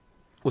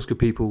What's good,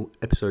 people?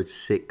 Episode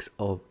 6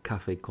 of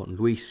Cafe Cotton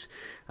Luis,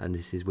 and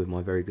this is with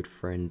my very good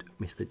friend,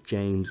 Mr.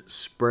 James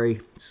Spray.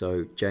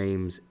 So,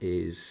 James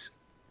is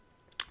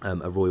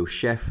a royal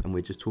chef, and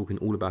we're just talking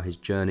all about his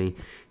journey.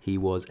 He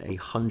was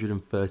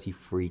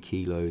 133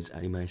 kilos,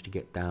 and he managed to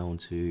get down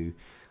to,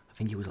 I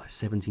think it was like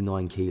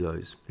 79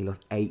 kilos. He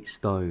lost 8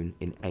 stone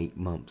in 8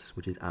 months,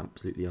 which is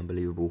absolutely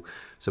unbelievable.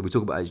 So, we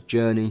talk about his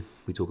journey,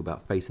 we talk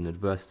about facing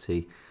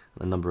adversity,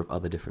 and a number of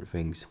other different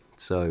things.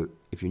 So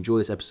if you enjoy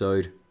this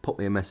episode, pop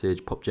me a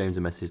message, pop James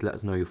a message, let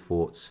us know your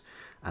thoughts,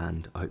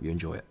 and I hope you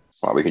enjoy it.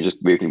 Right, we can just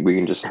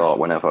start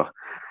whenever.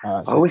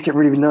 Alright, I so always get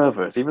really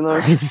nervous, even though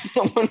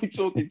I'm only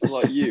talking to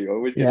like you. I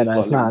always get yeah, this no, like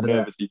it's little mad, isn't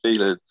it? nervousy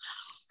feeling.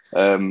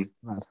 But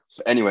Mad.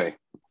 anyway,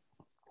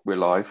 we're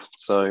live,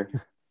 so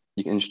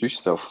you can introduce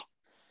yourself.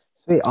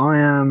 Sweet. I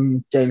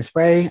am James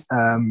Spray,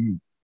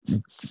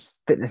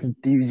 fitness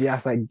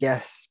enthusiast, I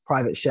guess,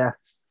 private chef.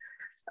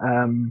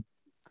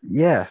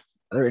 Yeah, I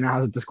don't really know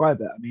how to describe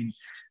it. I mean,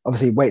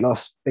 obviously, weight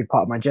loss, big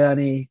part of my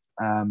journey.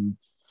 Some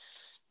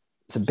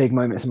big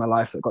moments in my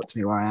life that got to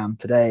me where I am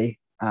today.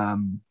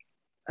 And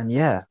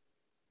yeah,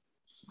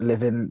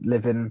 living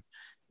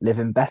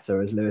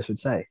better, as Lewis would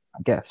say, I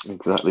guess.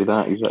 Exactly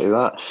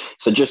that.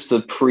 So just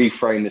to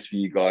pre-frame this for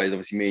you guys,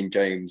 obviously me and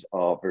James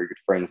are very good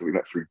friends that we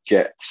met through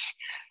Jets.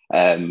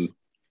 And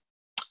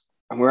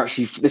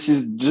this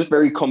is just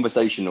very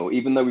conversational.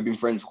 Even though we've been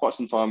friends for quite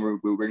some time,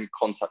 we're in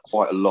contact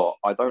quite a lot.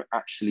 I don't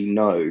actually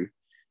know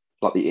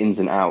like the ins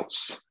and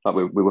outs. Like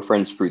we were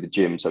friends through the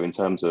gym. So in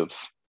terms of,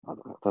 I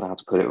don't know how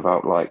to put it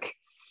without like,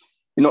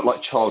 you're not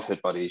like childhood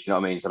buddies, you know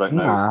what I mean? So I don't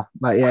know Nah,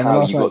 but yeah, in the how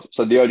last you got,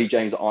 so the only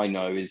James that I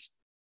know is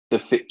the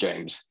fit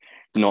James,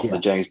 not the yeah,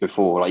 James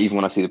before. Like even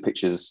when I see the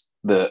pictures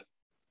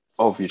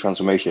of your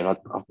transformation, I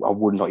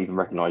would not even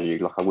recognize you.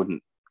 Like I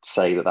wouldn't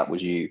say that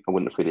was you. I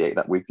wouldn't affiliate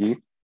that with you.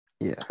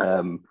 yeah.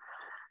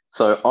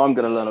 So I'm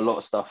going to learn a lot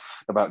of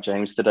stuff about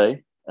James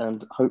today,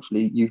 and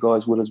hopefully you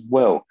guys will as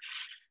well.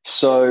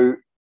 So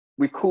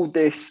we called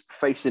this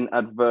Facing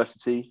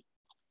Adversity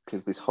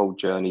because this whole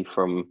journey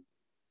from,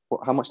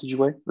 how much did you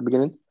weigh at the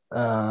beginning?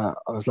 I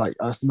was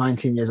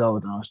 19 years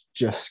old and I was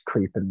just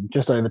creeping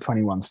just over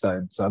 21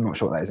 stone. So I'm not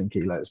sure what that is in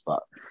kilos,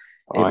 but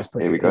All right,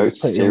 here we go. it was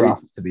pretty Siri.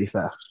 rough, to be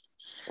fair.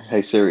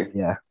 Hey, Siri.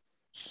 Yeah.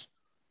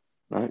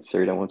 No,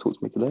 Siri don't want to talk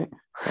to me today.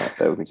 Right,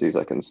 bear with me 2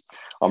 seconds.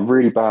 I'm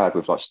really bad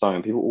with like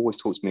stone. People always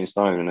talk to me in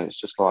stone, and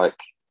it's just like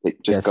it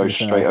just To be goes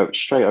fair,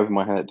 straight over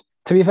my head.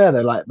 to be fair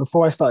though, like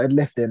before I started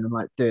lifting and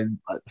like doing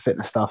like the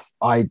fitness stuff,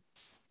 I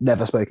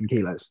never spoke in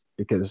kilos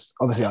because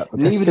obviously like,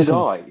 Neither did cooking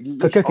I.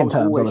 for I cooking was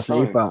terms, always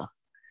obviously, stone. but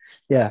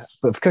yeah,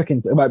 but for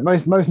cooking, like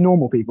most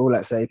normal people,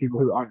 let's say people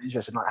who aren't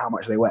interested in like how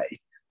much they weigh,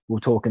 will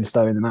talk in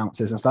stone and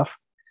ounces and stuff,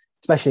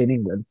 especially in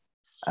England.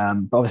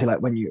 But obviously,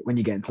 like when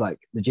you get into like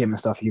the gym and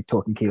stuff, you're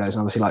talking kilos,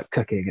 and obviously like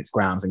cooking, it's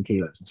grams and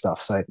kilos and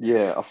stuff. So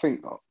Yeah, I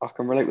think I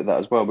can relate with that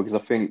as well because I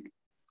think,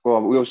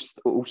 well, we all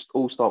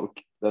start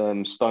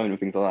with stone and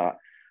things like that,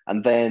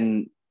 and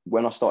then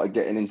when I started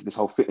getting into this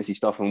whole fitnessy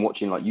stuff and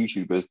watching like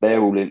YouTubers,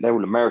 they're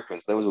all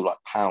Americans. They was all like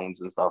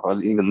pounds and stuff.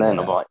 Even then,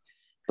 I'm yeah, like,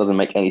 doesn't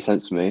make any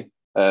sense to me.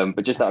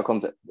 But just out of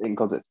context, in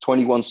context,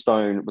 21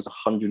 stone was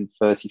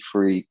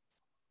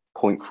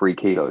 133.3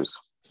 kilos.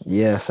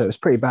 yeah. So it was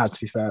pretty bad to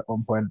be fair. At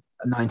one point,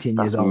 at 19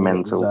 years That's old, it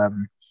was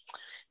mental.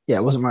 yeah,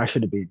 it wasn't where I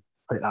should have been.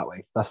 Put it that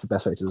way. That's the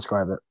best way to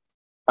describe it.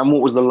 And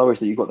what was the lowest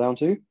that you got down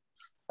to?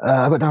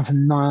 I got down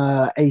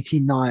to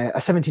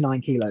 89,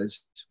 79 kilos,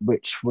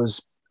 which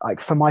was like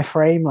for my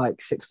frame, like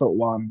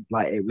 6'1",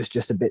 like it was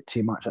just a bit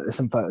too much. Like there's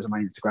some photos on my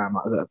Instagram.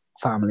 Like, I was at a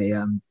family,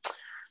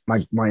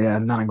 my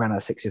nan and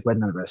granddad's 60th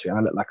wedding anniversary, and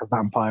I looked like a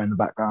vampire in the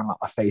background. Like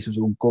my face was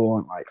all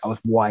gaunt, like I was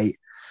white.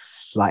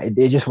 Like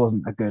it just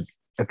wasn't a good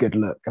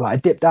look. Like I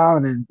dipped down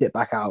and then dipped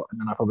back out,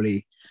 and then I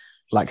probably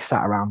like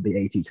sat around the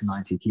 80 to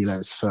 90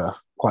 kilos for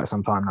quite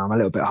some time now. I'm a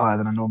little bit higher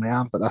than I normally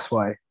am, but that's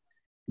why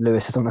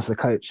Lewis is on as the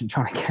coach and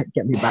trying to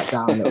get me back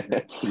down a little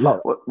bit.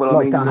 Well, I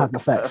mean, Lockdown you had an look,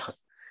 effect.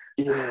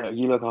 yeah,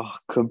 you look a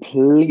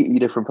completely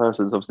different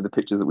person. It's obviously the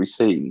pictures that we've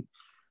seen.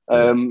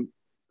 Yeah.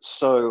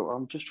 So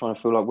I'm just trying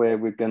to feel like where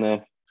we're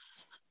gonna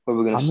I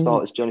start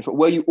mean, this journey from.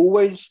 Were you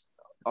always?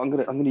 I'm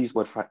gonna use the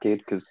word fat kid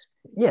because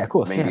yeah, of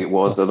course, maybe yeah, it of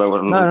was. I course. don't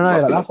want to No, look no, no.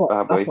 like Like, in a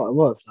bad that's way. what it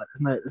was. Like,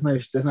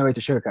 there's no way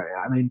to sugarcoat it.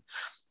 I mean,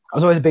 I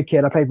was always a big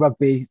kid. I played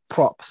rugby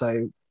prop,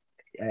 so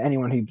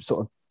anyone who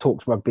sort of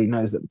talks rugby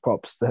knows that the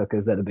props, the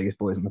hookers, they're the biggest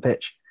boys on the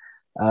pitch.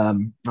 I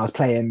was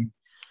played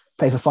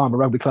for Farnborough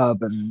Rugby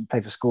Club and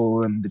played for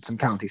school and did some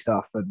county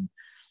stuff, and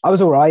I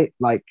was all right.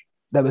 Like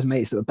there was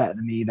mates that were better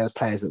than me. There was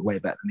players that were way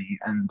better than me,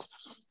 and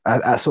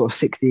at sort of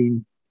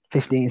 16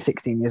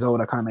 years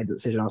old, I kind of made the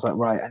decision. I was like,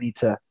 right, I need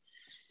to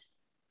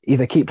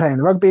either keep playing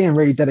the rugby and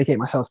really dedicate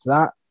myself to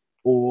that,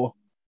 or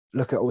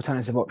look at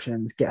alternative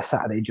options, get a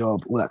Saturday job,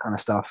 all that kind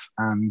of stuff.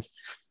 And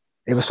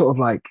it was sort of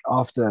like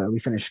after we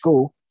finished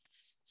school,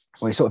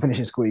 when you sort of finish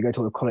in school, you go to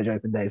all the college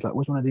open days. Like,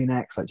 what do you want to do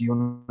next? Like, do you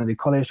want to do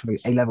college? Do you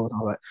want to do A levels?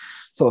 And I was like,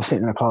 sort of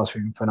sitting in a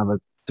classroom for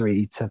another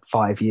 3 to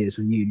 5 years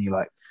with uni.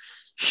 Like,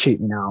 shoot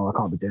me now, I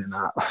can't be doing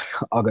that.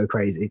 I'll go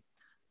crazy.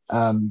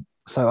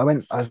 So I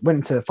went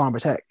into Farnborough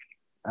Tech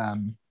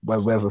where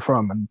we're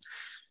from, and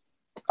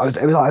it was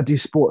like I do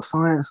sports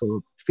science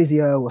or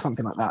physio or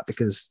something like that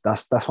because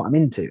that's what I'm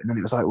into. And then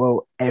it was like,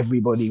 well,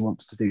 everybody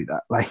wants to do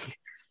that. Like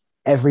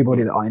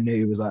everybody that I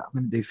knew was like, I'm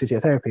going to do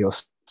physiotherapy or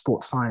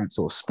sports science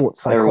or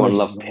sports psychology. Everyone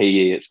loved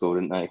PE at school,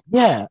 didn't they?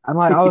 Yeah, and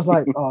like I was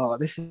like, oh,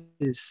 this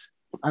is.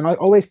 And I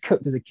always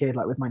cooked as a kid,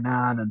 like with my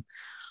nan, and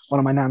one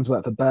of my nans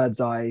worked for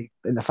Birdseye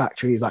in the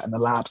factories, like in the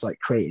labs, like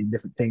creating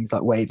different things,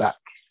 like way back,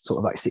 sort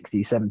of like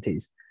 60s,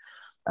 70s.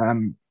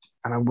 And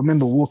I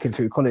remember walking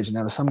through college, and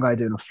there was some guy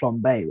doing a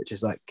flambe, which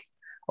is like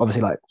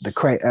obviously like the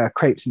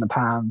crepes in the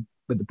pan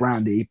with the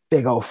brandy,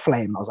 big old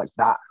flame. And I was like,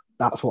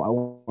 that's what I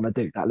want to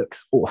do. That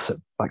looks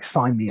awesome. Like,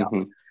 sign me up.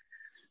 So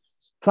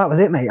that was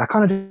it, mate. I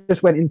kind of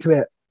just went into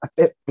it a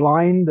bit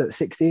blind at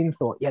 16,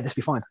 thought, yeah, this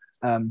will be fine.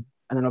 And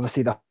then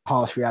obviously the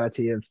harsh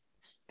reality of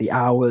the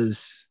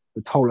hours,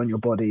 the toll on your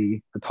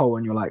body, the toll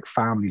on your like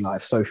family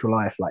life, social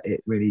life, like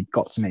it really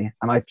got to me.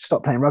 And I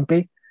stopped playing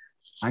rugby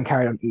and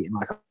carried on eating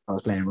like I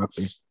was playing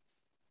rugby.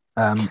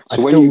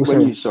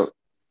 So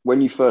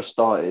when you first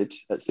started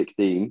at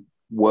 16,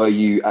 were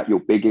you at your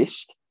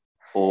biggest,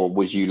 or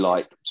was you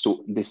like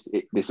this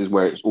is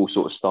where it's all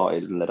sort of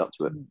started and led up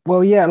to it?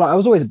 Well, yeah, like I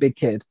was always a big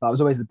kid. I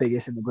was always the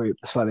biggest in the group,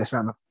 the slowest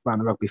around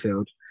the rugby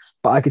field.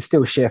 But I could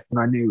still shift, and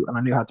I knew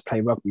how to play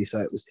rugby, so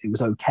it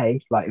was okay.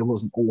 Like, it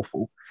wasn't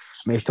awful.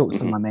 I mean, if you talk to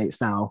some of my mates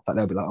now, like,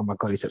 they'll be like, "Oh my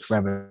god, he took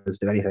forever to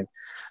do anything."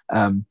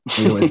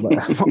 He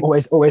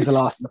always the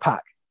last in the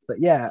pack. But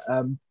yeah,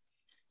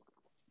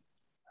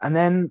 and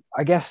then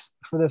I guess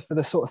for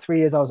the sort of 3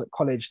 years I was at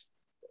college,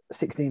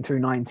 16 through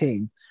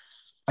 19,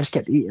 I just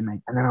kept eating,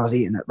 mate. And then I was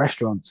eating at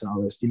restaurants, and I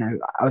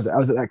was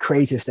at that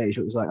creative stage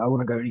where it was like, I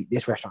want to go and eat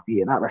this restaurant,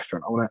 eat at that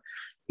restaurant, I want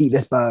to eat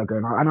this burger,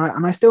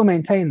 and I still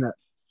maintain that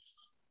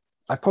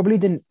I probably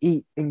didn't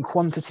eat in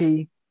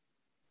quantity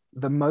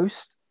the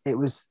most. It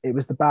was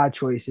the bad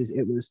choices.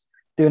 It was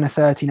doing a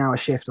 13-hour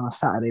shift on a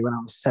Saturday when I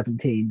was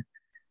 17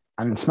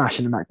 and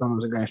smashing the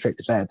McDonald's and going straight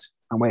to bed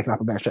and waking up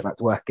and going straight back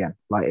to work again.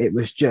 Like, it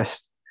was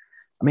just,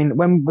 I mean, I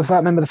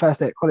remember the first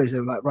day at college, they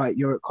were like, right,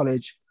 you're at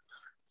college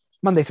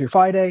Monday through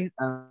Friday.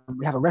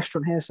 We have a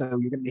restaurant here, so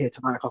you're going to be here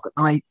till 9 o'clock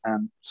at night,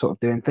 sort of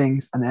doing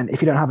things. And then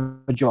if you don't have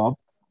a job,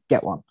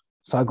 get one.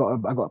 So I got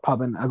a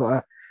pub, and I got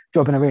a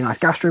job in a really nice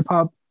gastro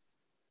pub.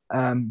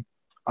 I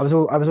was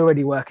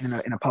already working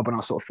in a pub when I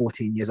was sort of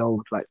 14 years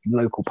old, like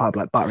local pub,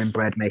 like buttering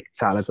bread, making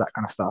salads, that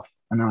kind of stuff.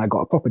 And then I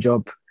got a proper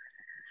job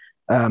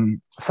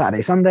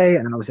Saturday, Sunday,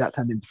 and then obviously that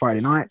turned into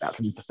Friday night, that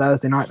turned into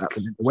Thursday night, that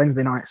turned into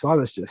Wednesday night. So I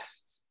was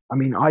just, I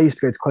mean, I used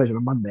to go to college on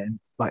a Monday and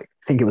like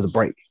think it was a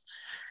break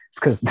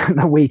because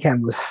the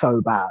weekend was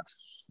so bad.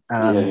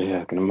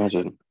 Yeah, I can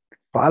imagine.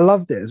 But I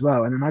loved it as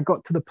well. And then I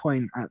got to the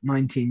point at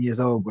 19 years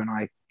old when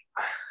I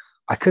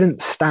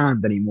couldn't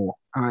stand anymore.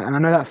 And I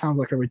know that sounds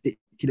like a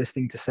ridiculous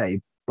thing to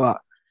say,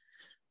 but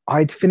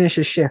I'd finish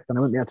a shift and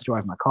I wouldn't be able to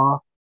drive my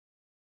car.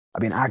 I'd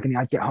be in agony.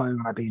 I'd get home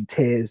and I'd be in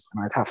tears,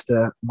 and I'd have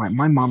to, my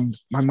mum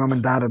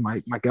and dad and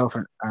my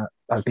girlfriend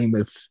I've been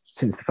with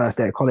since the first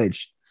day of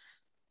college,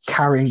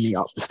 carrying me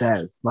up the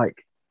stairs,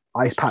 like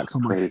ice packs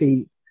on my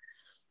feet.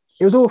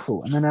 It was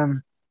awful. And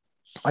then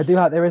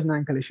there is an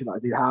ankle issue that I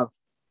do have,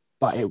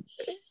 but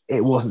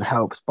it wasn't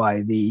helped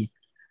by the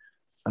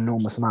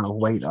enormous amount of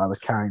weight that I was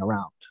carrying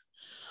around.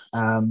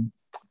 And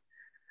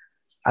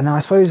then I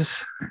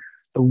suppose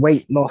the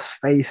weight loss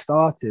phase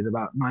started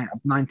about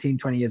 19,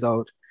 20 years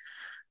old.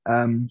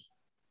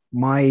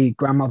 My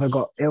grandmother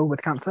got ill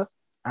with cancer,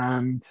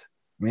 and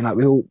I mean, like,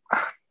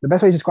 the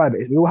best way to describe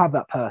it is we all have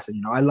that person.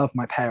 You know, I love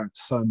my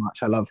parents so much,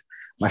 I love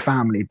my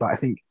family, but I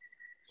think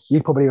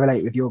you'd probably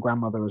relate with your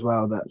grandmother as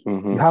well, that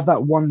you have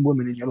that one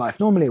woman in your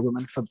life, normally a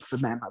woman for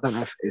men. I don't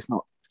know if it's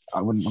not,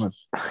 I wouldn't want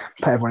to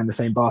put everyone in the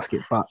same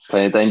basket, but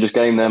playing a dangerous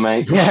game there,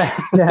 mate.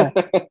 Yeah.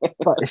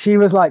 But she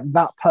was like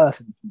that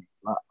person for me.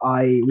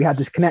 Like, we had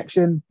this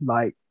connection,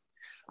 like,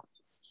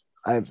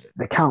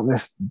 the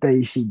countless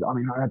days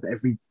I had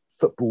every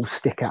football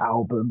sticker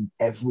album,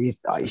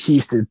 she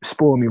used to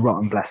spoil me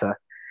rotten, bless her.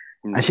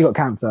 And she got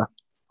cancer,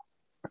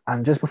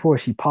 and just before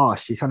she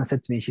passed, she kind of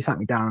said to me, she sat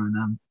me down,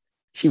 and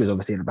she was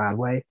obviously in a bad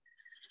way,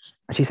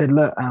 and she said,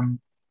 look,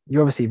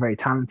 you're obviously very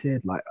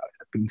talented, like,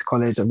 I've been to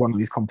college, I've won all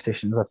these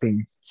competitions,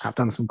 I've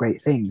done some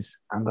great things,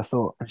 and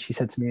she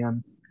said to me,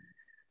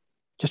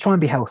 just try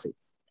and be healthy.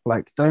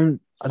 Like, I don't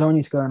want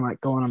you to go and like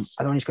go on,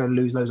 I don't want you to go and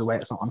lose loads of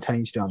weight. It's not what I'm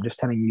telling you to do. I'm just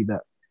telling you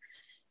that,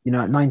 you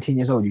know, at 19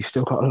 years old, you've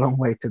still got a long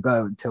way to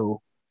go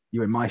until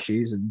you're in my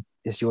shoes and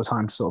it's your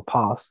time to sort of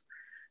pass.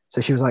 So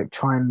she was like,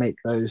 try and make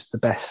those the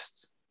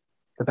best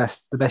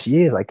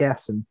years, I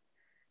guess, and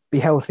be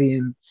healthy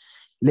and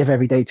live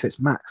every day to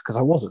its max. Because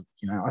I wasn't,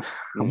 you know,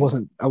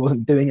 I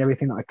wasn't doing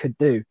everything that I could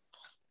do.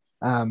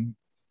 And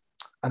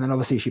then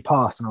obviously she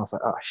passed, and I was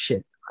like, oh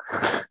shit,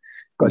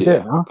 got to do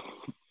it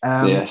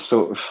now.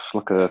 Sort of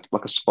like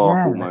a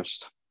spark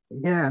almost.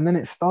 Yeah, and then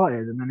it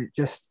started, and then it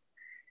just,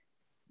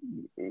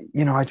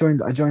 you know, I joined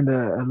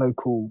a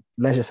local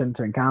leisure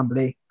centre in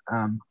Camberley,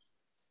 and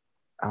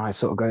I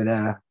sort of go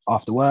there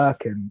after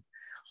work and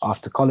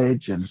after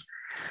college, and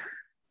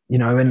you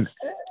know, and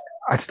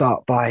I'd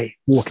start by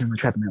walking on the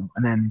treadmill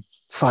and then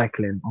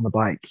cycling on the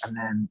bike and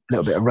then a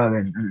little bit of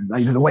rowing. And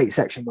like, the weight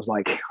section was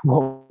like,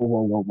 whoa,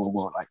 whoa, whoa, whoa,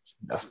 whoa. Like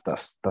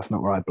that's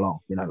not where I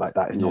belong. You know, like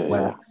that is not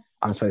where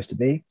I'm supposed to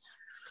be.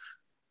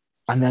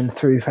 And then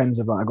through friends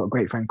of mine, I got a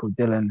great friend called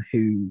Dylan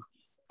who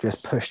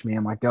just pushed me,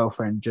 and my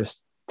girlfriend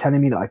just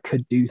telling me that I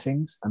could do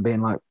things and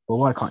being like, well,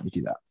 why can't you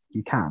do that?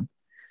 You can.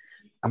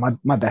 And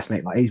my best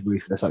mate, like he's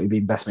ruthless, like we've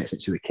been best mates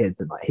since we were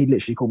kids, and like he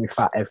literally called me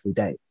fat every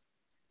day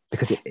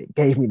because it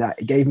gave me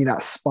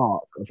that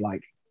spark of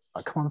like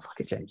come on, fuck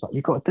it, James, like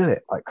you've got to do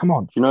it, like come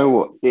on. You know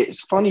what?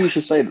 It's funny you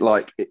should say that,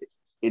 like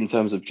in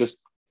terms of, just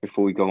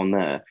before we go on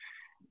there,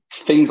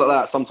 things like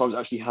that sometimes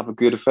actually have a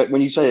good effect.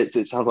 When you say it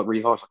sounds like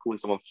really harsh, like calling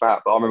someone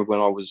fat, but I remember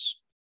when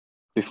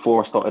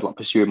before I started like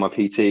pursuing my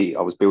PT,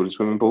 I was building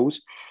swimming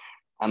pools.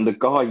 And the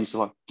guy used to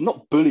like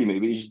not bully me,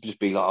 but he used to just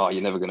be like, "Oh,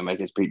 you're never going to make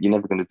it. You're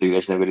never going to do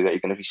this. You're never going to do that. You're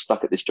going to be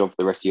stuck at this job for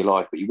the rest of your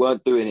life." But you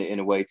weren't doing it in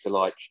a way to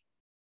like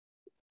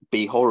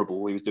be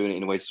horrible. He was doing it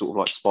in a way to sort of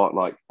like spark,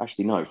 like,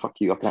 actually, no, fuck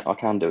you. I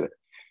can do it,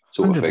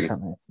 sort of thing.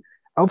 Mate.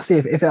 Obviously,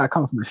 if that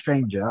come from a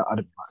stranger, I'd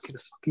be like, "Who the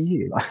fuck are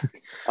you?" Like,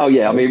 oh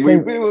yeah, I mean, we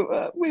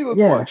were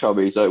quite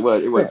chubby, so it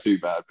weren't too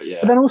bad. But yeah.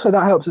 But then also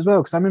that helps as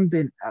well, because I remember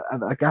being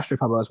at a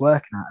gastropub I was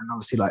working at, and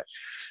obviously like.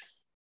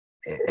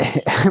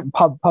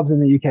 Pubs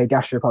in the UK,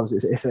 gastropubs,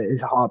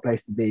 it's a hard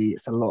place to be.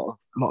 It's a lot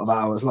of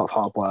hours, a lot of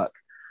hard work.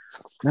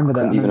 I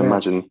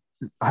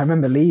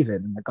remember leaving,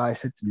 and the guy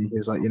said to me, he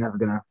was like, "You're never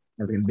gonna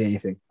be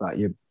anything. Like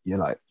you're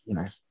like, you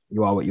know,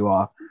 you are what you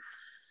are."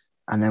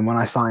 And then when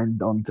I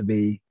signed on to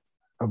be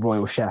a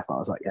royal chef, I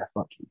was like, "Yeah,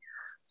 fuck you."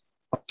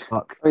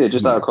 Fuck. Oh yeah,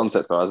 just out of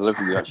context, guys. I don't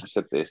think we actually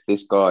said this.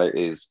 This guy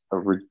is a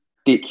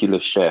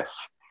ridiculous chef.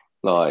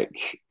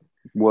 Like,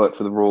 worked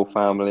for the royal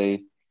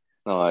family.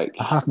 Like,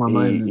 I have my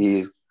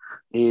moments.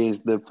 He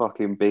is the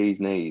fucking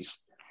bee's knees.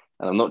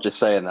 And I'm not just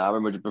saying that. I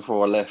remember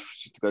before I left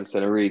to go to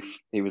Tenerife,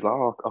 he was like,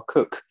 "Oh, I'll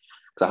cook."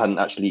 Because I hadn't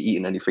actually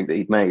eaten anything that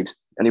he'd made.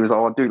 And he was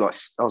like, "Oh, I'll do like,"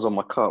 I was on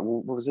my cut.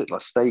 What was it?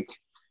 Like steak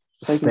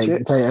and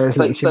chips? Steak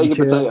and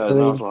potatoes.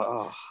 And I was like,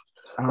 oh.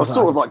 I was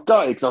sort of like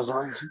gutted because I was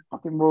like, "It's a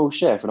fucking royal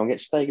chef and I'll get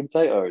steak and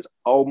potatoes."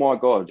 Oh my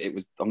God. It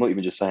was, I'm not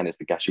even just saying this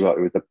to gas you up.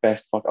 It was the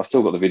best. I've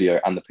still got the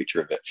video and the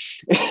picture of it.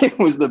 It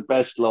was the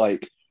best,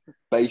 like,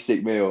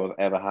 basic meal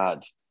I've ever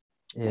had.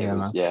 Yeah, it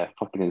was,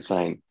 fucking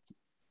insane.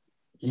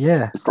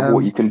 Yeah, it's like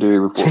what you can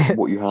do with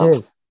what you have.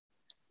 Cheers.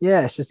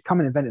 Yeah, it's just come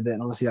and invented it,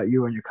 and obviously like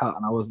you were on your cut,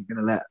 and I wasn't going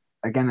to let.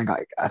 Again,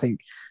 like, I think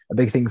a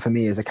big thing for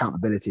me is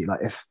accountability.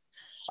 Like, if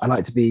I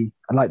like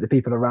the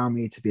people around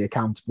me to be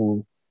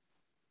accountable.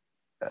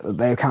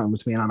 They're accountable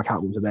to me, and I'm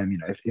accountable to them. You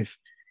know, if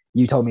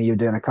you told me you're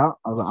doing a cut,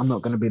 I was like, I'm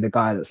not going to be the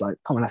guy that's like,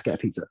 "Come on, let's get a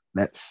pizza.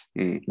 Let's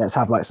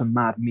have like some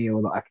mad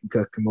meal that I can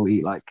cook, and we'll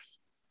eat like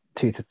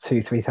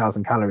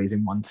 3,000 calories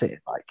in one sitting."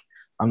 Like,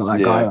 I'm not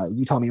that guy. Like,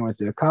 you told me you wanted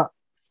to do a cut,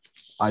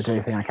 I do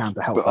anything I can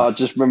to help. But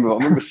I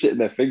remember sitting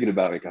there thinking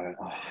about it, going,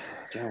 "Oh,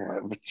 do you know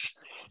what?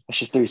 Let's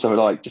just do something,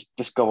 like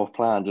just go off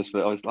plan."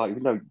 I was like,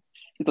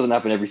 it doesn't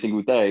happen every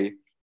single day.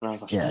 And I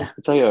was like,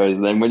 potatoes.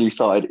 And then when you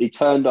started, he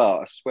turned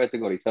up. I swear to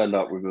God, he turned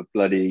up with a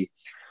bloody,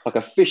 like,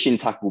 a fishing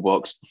tackle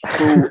box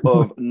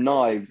full of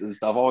knives and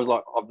stuff. I was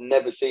like, I've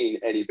never seen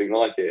anything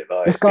like it.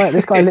 Like, this guy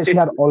literally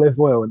had olive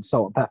oil and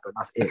salt and pepper, and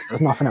that's it. There's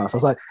nothing else. I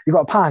was like, "You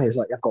got a pan?" He was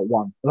like, "I've got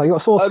one." I was like, "You got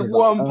a saucepan?" Had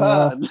one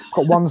pan. I've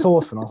got one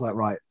saucepan. I was like,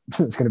 "Right,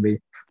 it's going to be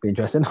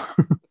interesting."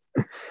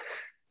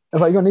 I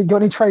was like, "You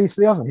got any trays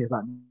for the oven?" He was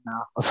like, "No."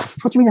 I was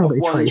like, "What do you mean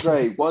I've got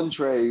trays?" One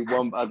tray,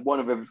 one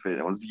of everything.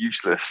 It was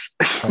useless.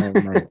 Oh,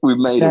 mate. We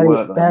made it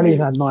work. Barely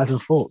had knives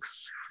and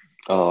forks.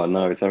 Oh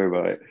no, tell me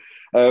about it.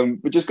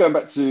 But just going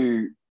back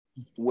to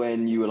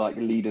when you were like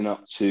leading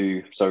up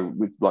to, so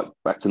with like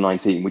back to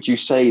 19, would you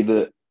say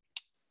that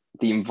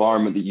the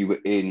environment that you were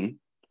in,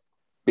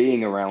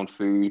 being around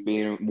food,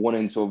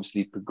 wanting to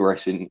obviously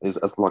progress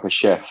as like a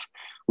chef,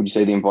 would you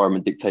say the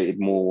environment dictated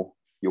more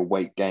your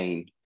weight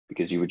gain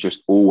because you were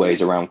just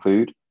always around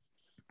food?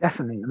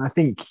 Definitely. And I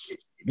think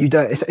you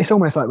don't, it's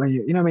almost like when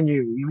when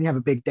you have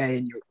a big day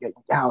and you're at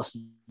your house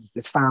and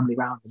there's family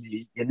around and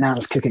your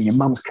nan's cooking, your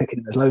mum's cooking,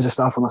 and there's loads of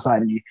stuff on the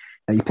side, and you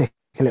pick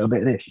a little bit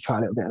of this, you try a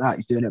little bit of that,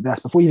 you do a little bit of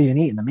that before you've even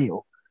eaten the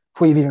meal,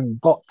 before you've even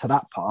got to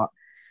that part.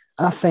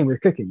 And that's the same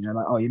with cooking.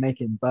 Like, oh, you're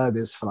making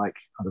burgers for, like,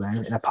 I don't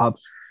know, in a pub,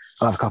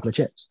 I'll have a couple of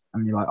chips.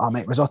 And you're like, I'll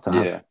make risotto.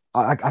 Yeah.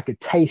 I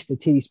could taste a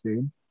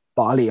teaspoon,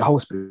 but I'll eat a whole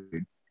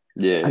spoon.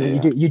 Yeah. And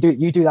then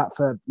you do that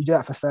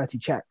for 30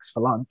 checks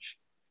for lunch,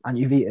 and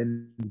you've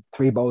eaten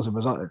 3 bowls of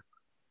risotto.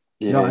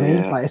 You know what I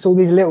mean? Like, it's all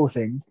these little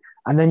things.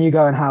 And then you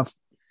go and have,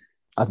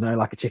 I don't know,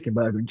 like a chicken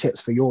burger and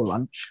chips for your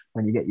lunch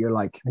when you get your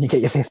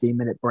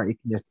 15-minute break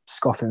and you're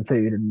scoffing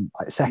food in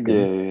like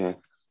seconds. Yeah.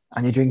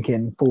 And you're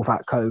drinking full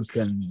fat Coke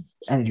and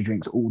energy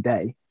drinks all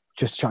day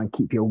just to try and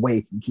keep you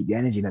awake and keep your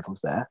energy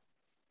levels there.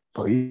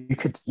 But you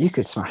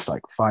could smash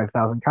like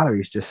 5,000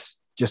 calories just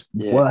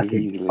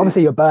working. Easily.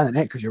 Obviously, you're burning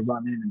it because you're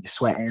running and you're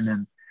sweating,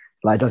 and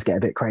like, it does get a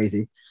bit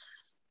crazy.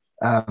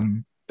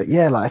 But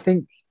yeah, like, I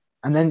think,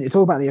 and then you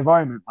talk about the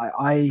environment.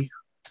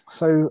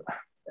 So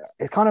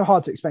it's kind of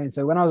hard to explain.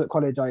 So when I was at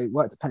college, I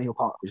worked at Penny Hill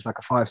Park, which is like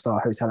a 5-star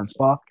hotel and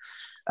spa.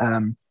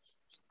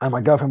 And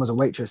my girlfriend was a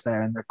waitress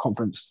there in the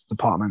conference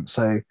department.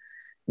 So,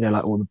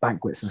 like all the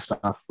banquets and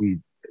stuff,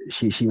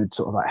 she would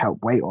sort of like help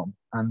wait on.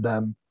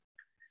 And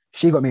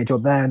she got me a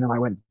job there, and then I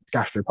went to the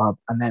gastropub,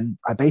 and then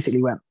I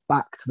basically went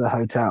back to the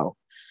hotel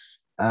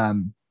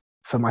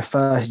for my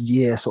first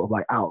year, sort of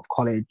like out of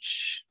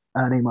college,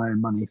 earning my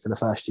own money for the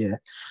first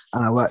year.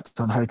 And I worked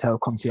on hotel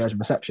concierge and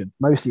reception,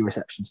 mostly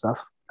reception stuff.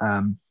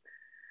 And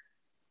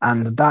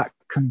that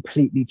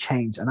completely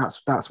changed. And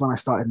that's when I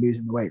started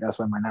losing the weight. That's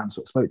when my nan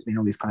sort of spoke to me and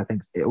all these kind of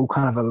things. It all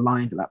kind of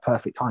aligned at that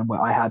perfect time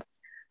where I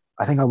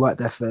think I worked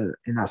there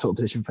in that sort of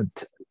position for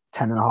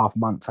 10 and a half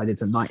months. I did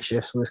some night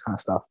shifts, all this kind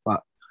of stuff.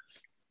 But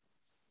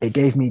it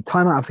gave me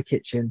time out of the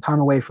kitchen, time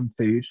away from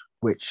food,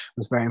 which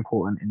was very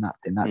important in that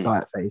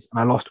diet phase. And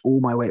I lost all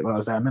my weight while I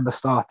was there. I remember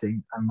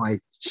starting, and my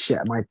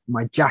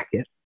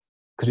jacket,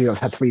 because we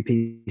had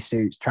 3-piece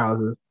suits,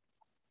 trousers,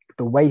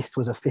 the waist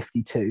was a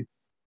 52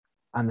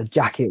 and the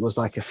jacket was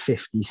like a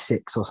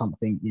 56 or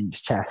something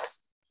inch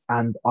chest.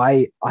 And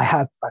I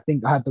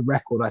think I had the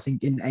record. I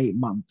think in 8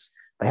 months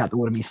they had to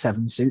order me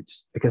 7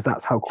 suits, because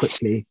that's how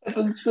quickly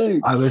 7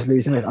 suits. I was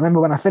losing weight. I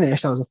remember when I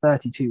finished, I was a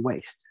 32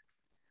 waist.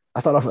 I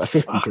started off at a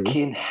 52.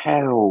 Fucking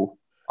hell.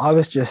 I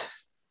was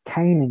just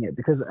caning it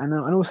because, and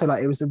also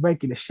like it was the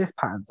regular shift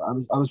patterns. I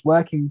was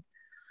working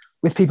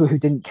with people who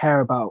didn't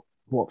care about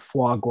what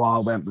foie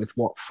gras went with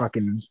what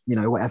fucking,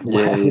 whatever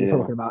we're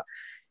talking about.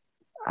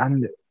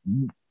 And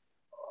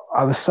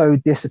I was so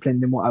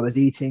disciplined in what I was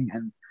eating,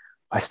 and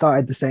I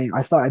started,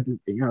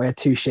 we had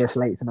 2 shifts,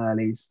 late and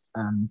earlies,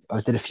 and I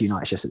did a few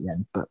night shifts at the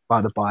end, but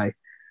by the by.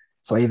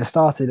 So I either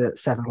started at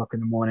 7 o'clock in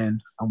the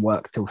morning and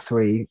worked till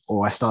 3,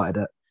 or I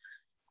started at,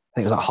 I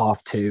think it was like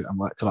 2:30 and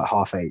worked till like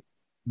 8:30,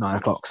 9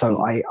 o'clock.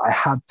 So I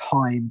had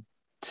time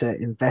to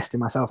invest in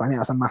myself. I think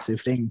that's a massive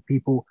thing.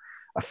 People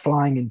are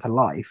flying into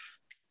life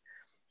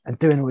and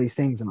doing all these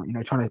things and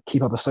like, trying to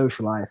keep up a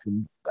social life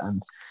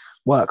and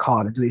work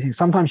hard and do these things.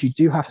 Sometimes you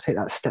do have to take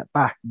that step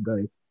back and go,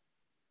 do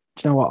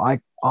you know what?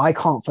 I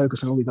can't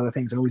focus on all these other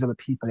things and all these other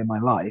people in my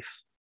life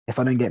if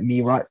I don't get me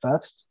right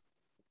first.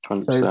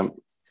 100%. So,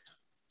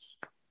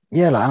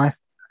 yeah,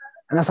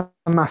 and that's a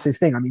massive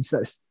thing. I mean,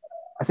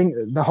 I think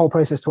the whole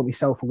process taught me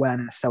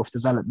self-awareness,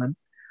 self-development,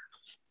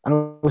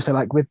 and also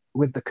like with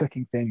the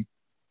cooking thing,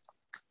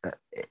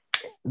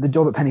 the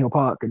job at Penny Hill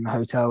Park and the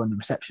hotel and the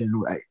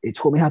reception, it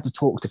taught me how to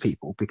talk to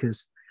people,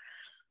 because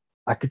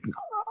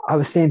I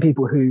was seeing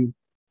people who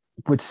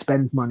would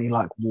spend money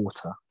like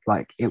water,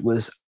 like it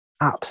was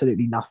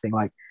absolutely nothing.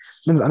 Like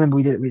I remember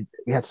we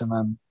had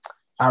some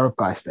Arab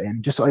guy stay,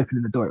 and just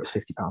opening the door, it was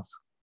 £50.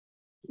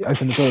 You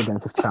open the door again,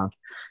 £50.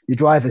 Your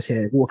driver's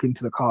here, walk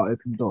into the car,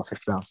 open the door,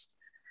 £50.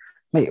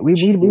 Mate,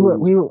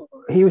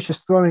 he was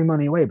just throwing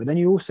money away. But then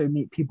you also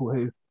meet people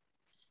who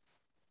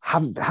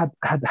haven't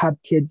had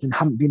kids and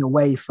hadn't been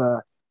away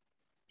for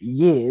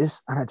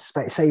years and had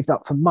saved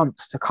up for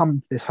months to come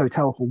to this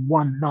hotel for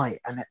one night,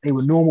 and they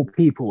were normal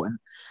people and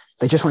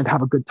they just wanted to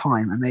have a good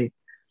time, and they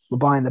were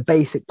buying the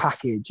basic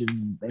package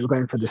and they were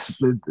going for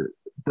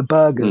the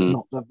burgers,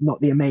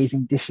 not the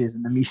amazing dishes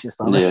and the Michelin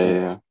star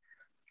restaurants.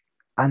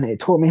 And it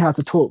taught me how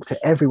to talk to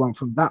everyone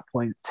from that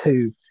point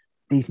to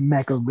these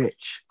mega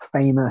rich,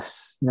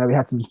 famous, we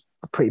had some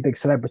pretty big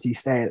celebrities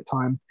stay at the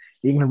time.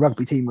 The England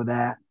rugby team were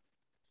there.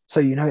 So,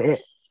 it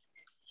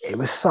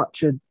was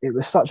such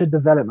a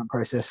development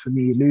process for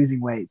me, losing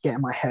weight,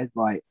 getting my head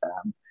right,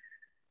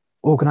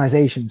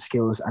 organization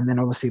skills, and then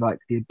obviously like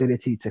the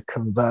ability to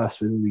converse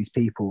with all these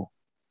people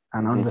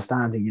and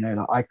understanding,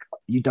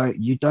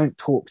 you don't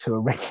talk to a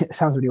regular, it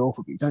sounds really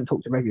awful, but you don't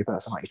talk to a regular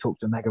person like you talk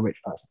to a mega rich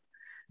person,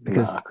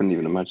 because I couldn't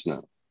even imagine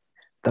that.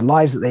 The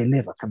lives that they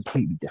live are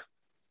completely different.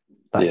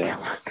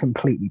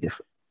 Completely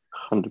different.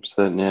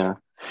 100%, yeah.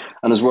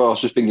 And as well, I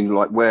was just thinking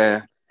like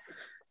where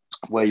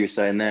you were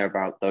saying there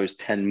about those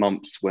 10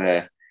 months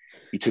where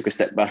you took a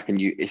step back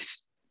and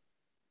it's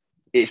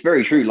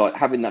very true. Like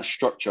having that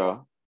structure,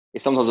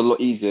 it's sometimes a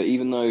lot easier,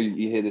 even though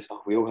you hear this,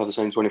 we all have the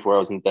same 24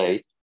 hours in a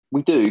day.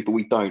 We do, but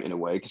we don't in a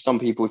way. Because some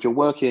people, if you're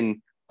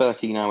working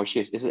 13-hour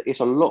shifts, it's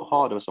a lot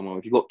harder for someone.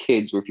 If you've got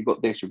kids or if you've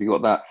got this or if you've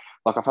got that.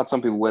 Like I've had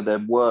some people where their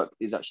work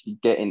is actually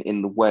getting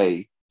in the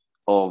way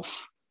of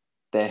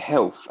their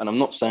health. And I'm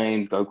not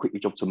saying go quit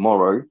your job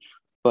tomorrow,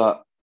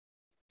 but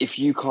if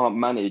you can't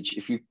manage,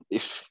 if you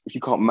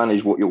can't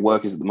manage what your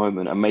work is at the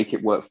moment and make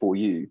it work for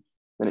you,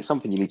 then it's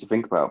something you need to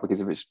think about. Because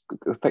if it's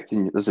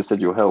affecting, as I said,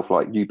 your health,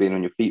 like you being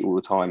on your feet all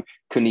the time,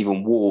 couldn't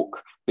even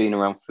walk, being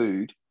around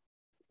food,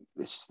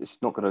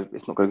 it's not gonna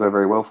go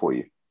very well for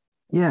you.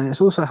 Yeah, and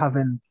it's also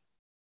having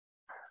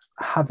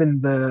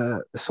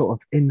the sort of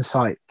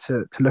insight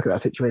to look at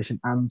that situation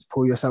and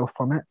pull yourself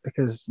from it,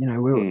 because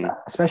we're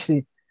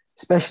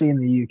especially in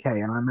the UK,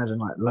 and I imagine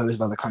like loads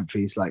of other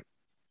countries, like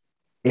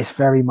it's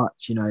very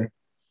much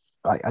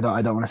like I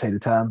don't want to say the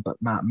term, but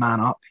man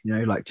up,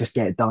 like just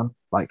get it done,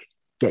 like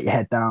get your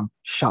head down,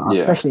 shut up.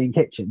 Especially in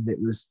kitchens, it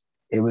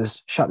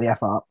was shut the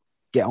F up,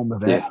 get on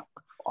with it.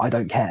 I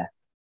don't care.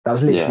 That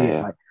was literally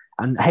it. Like,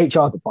 and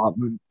HR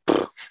department,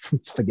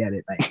 forget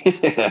it,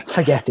 mate.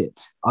 Forget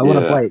it. I want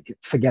a break,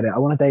 forget it. I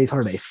want a day's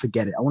holiday,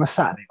 forget it. I want a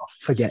Saturday off,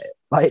 forget it.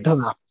 Like it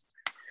doesn't happen.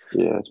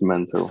 Yeah, it's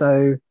mental.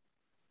 So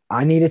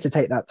I needed to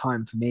take that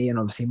time for me, and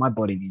obviously my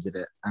body needed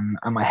it, and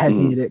my head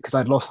needed it because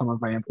I'd lost someone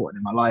very important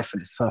in my life,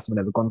 and it's the first time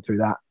I'd ever gone through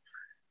that.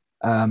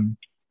 And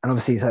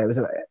obviously, so it was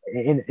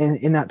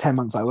in that 10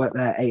 months I worked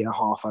there,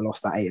 8.5. I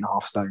lost that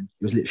 8.5 stone.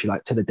 It was literally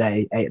like to the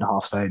day,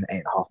 8.5 stone,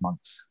 8.5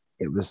 months.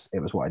 It was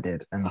what I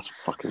did, and That's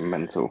fucking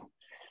mental.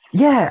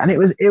 yeah, and it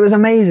was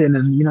amazing,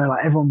 and you know,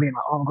 like everyone being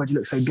like, "Oh my god, you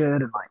look so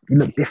good," and like you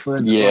look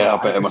different. Yeah,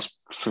 Like, I bet it must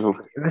feel.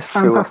 it was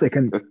fantastic,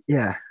 and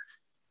yeah.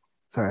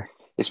 Sorry.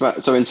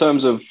 So in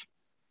terms of,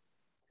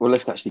 well,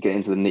 let's actually get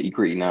into the nitty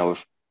gritty now of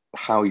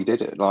how you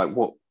did it. Like,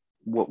 what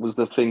was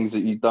the things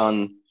that you've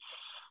done?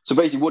 So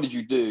basically, what did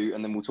you do?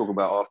 And then we'll talk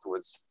about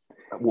afterwards.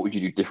 What would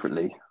you do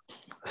differently?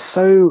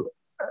 So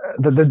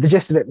the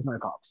gist of it was no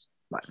carbs.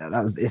 Like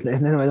that was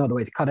there's no other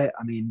way to cut it.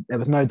 I mean, there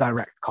was no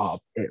direct carb.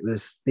 It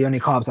was the only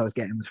carbs I was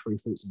getting was free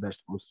fruits and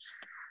vegetables.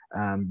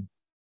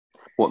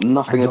 What?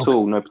 Nothing at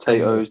all? No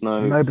potatoes?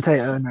 No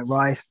potato, no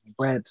rice, no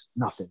bread,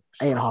 nothing.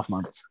 8.5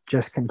 months,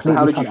 just completely. So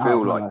how did you cut feel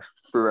out my like life.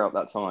 throughout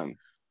that time?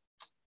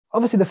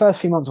 Obviously, the first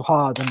few months were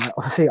hard, and like,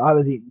 obviously, I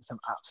was eating some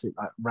absolute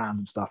like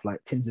random stuff,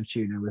 like tins of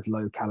tuna with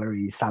low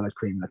calories, salad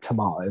cream, and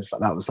tomatoes.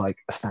 Like that was like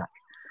a snack.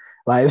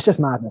 Like it was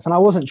just madness, and I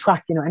wasn't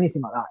tracking or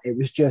anything like that. It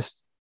was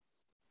just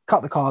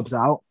cut the carbs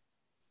out,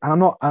 and I'm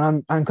not,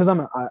 and because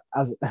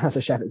as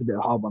a chef, it's a bit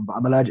of a hard one, but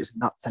I'm allergic to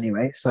nuts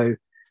anyway, so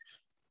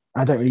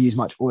I don't really use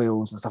much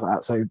oils and stuff like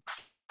that. So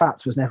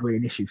fats was never really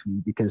an issue for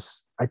me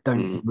because I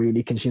don't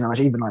really consume that much.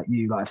 Even like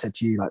you, like I've said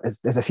to you, like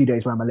there's a few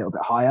days where I'm a little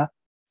bit higher,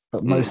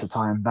 but most of the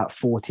time that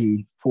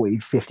 40,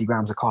 50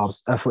 grams of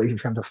carbs, 40,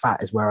 50 grams of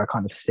fat is where I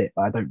kind of sit.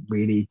 But I'm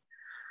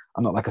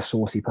not like a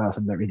saucy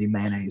person. Don't really do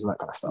mayonnaise, all that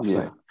kind of stuff.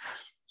 Yeah.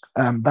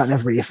 So that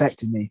never really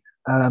affected me.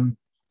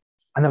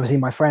 And obviously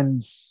my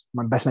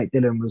best mate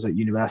Dylan was at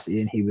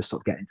university and he was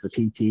sort of getting into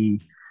the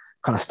PT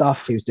kind of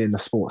stuff. He was doing the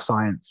sports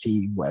science,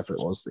 whatever it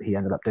was that he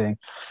ended up doing.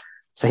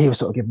 So he was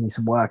sort of giving me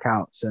some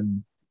workouts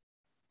and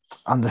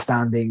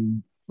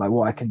understanding like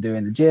what I can do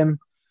in the gym.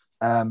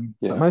 But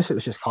most of it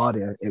was just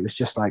cardio. It was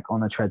just like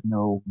on a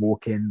treadmill,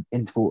 walking,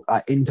 interval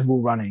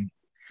running.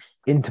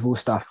 Interval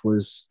stuff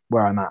was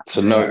where I'm at.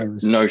 So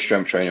no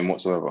strength training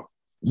whatsoever.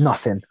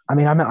 Nothing. I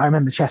mean, I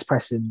remember chest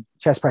pressing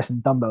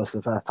dumbbells for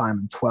the first time,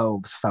 and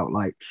 12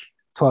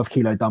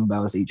 kilo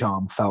dumbbells each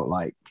arm felt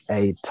like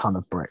a ton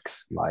of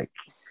bricks. Like,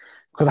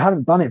 because I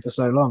hadn't done it for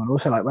so long, and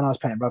also like when I was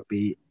playing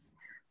rugby,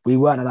 we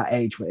weren't at that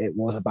age where it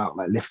was about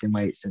like lifting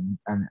weights and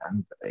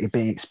it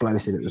being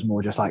explosive. It was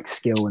more just like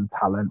skill and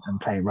talent and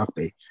playing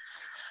rugby.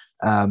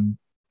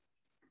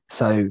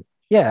 So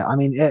yeah, I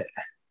mean it.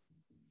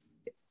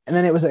 And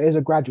then it was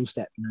a gradual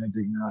step,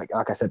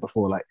 like I said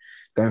before, like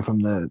going from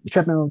the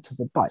treadmill to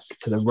the bike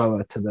to the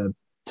rower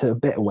to a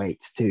bit of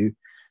weights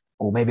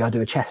or maybe I'll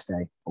do a chest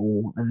day,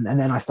 and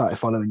then I started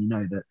following,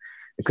 the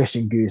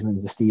Christian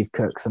Guzmans, the Steve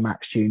Cooks, the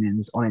Max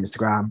Tunings on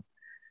Instagram,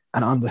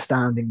 and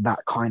understanding that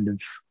kind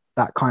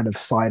of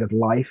side of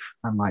life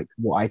and like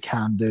what I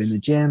can do in the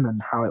gym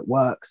and how it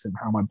works and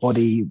how my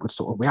body would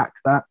sort of react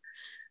to that.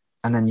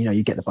 And then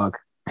you get the bug.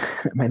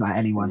 I mean, like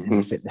anyone in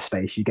the fitness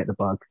space, you get the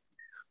bug.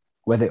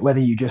 Whether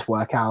you just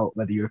work out,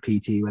 whether you're a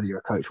PT, whether you're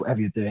a coach,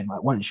 whatever you're doing,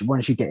 like once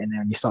you get in there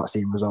and you start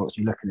seeing results,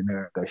 you look in the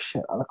mirror and go,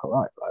 shit, I look all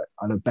right. Like,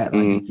 I look better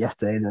than I did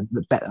yesterday, and I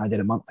look better than I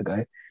did a month ago.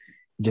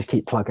 You just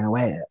keep plugging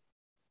away at it.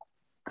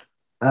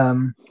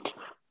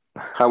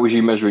 How was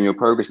you measuring your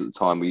progress at the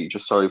time? Were you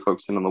just solely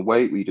focusing on the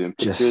weight? Were you doing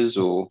pictures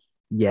or?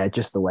 Yeah,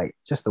 just the weight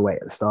at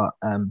the start.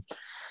 And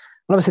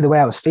obviously the way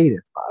I was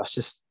feeling,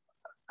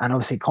 and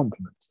obviously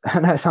compliments.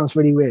 I know it sounds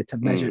really weird to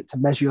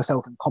measure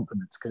yourself in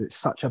compliments because it's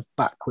such a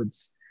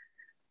backwards.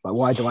 Like,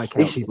 why do I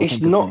care?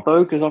 It's not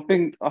though, because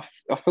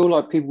I feel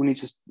like people need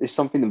to. It's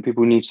something that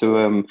people need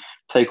to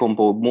take on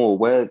board more.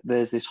 Where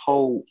there's this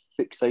whole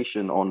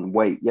fixation on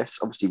weight. Yes,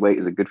 obviously weight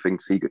is a good thing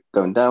to see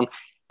going down,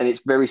 and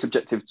it's very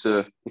subjective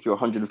to if you're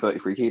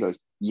 133 kilos.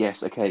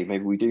 Yes, okay,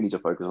 maybe we do need to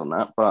focus on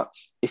that. But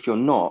if you're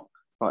not,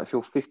 like if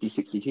you're 50,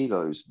 60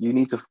 kilos, you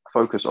need to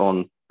focus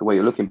on the way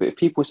you're looking. But if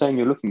people are saying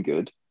you're looking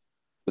good,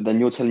 but then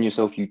you're telling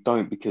yourself you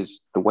don't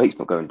because the weight's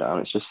not going down,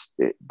 it's just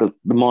the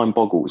mind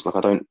boggles. Like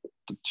I don't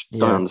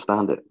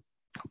understand it.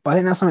 But I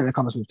think that's something that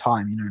comes with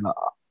time. Like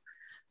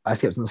I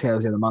skipped on the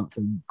scales the other month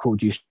and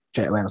called you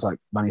straight away. And I was like,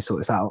 "Man, sort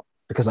this out,"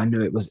 because I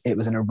knew it was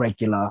an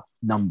irregular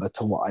number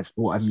to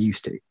what I'm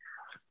used to.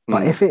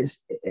 But if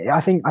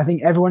I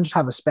think everyone should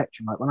have a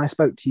spectrum. Like when I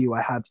spoke to you,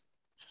 I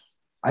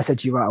said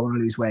to you, right, I want to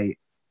lose weight,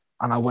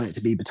 and I want it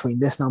to be between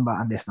this number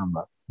and this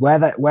number.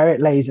 Where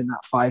it lays in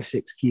that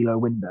 5-6 kilo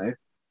window,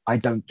 I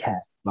don't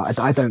care. Like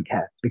I don't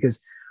care because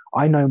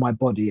I know my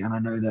body, and I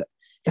know that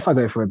if I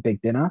go for a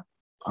big dinner,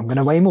 I'm going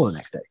to weigh more the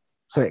next day.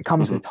 So it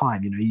comes with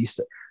time.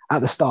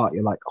 At the start,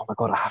 you're like, oh my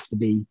God, I have to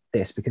be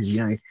this because,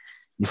 you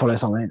follow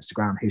someone on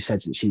Instagram who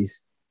says that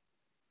she's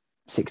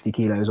 60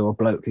 kilos or a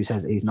bloke who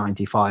says that he's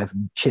 95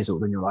 and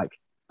chiseled. And you're like,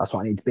 that's what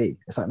I need to be.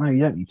 It's like, no,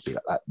 you don't need to be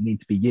like that. You need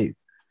to be you.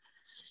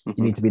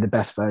 You need to be the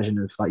best version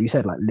of, like you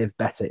said, like live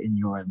better in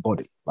your own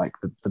body, like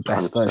the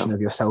best 100%. version of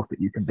yourself that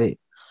you can be.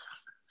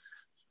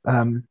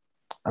 I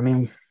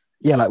mean,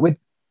 yeah, like with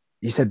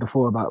you said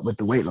before about with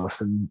the weight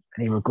loss and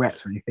any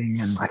regrets or anything,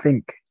 and I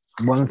think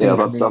one Yeah, thing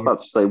for I'm me, about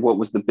to say, what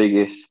was the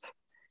biggest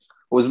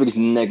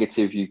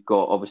negative you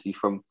got, obviously,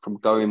 from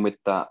going with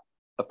that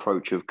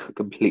approach of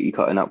completely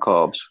cutting out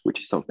carbs, which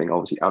is something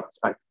obviously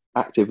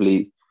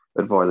actively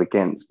advise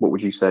against. What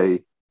would you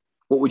say?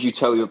 What would you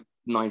tell your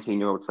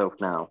 19-year-old self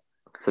now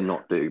to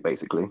not do,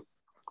 basically?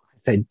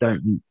 say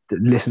don't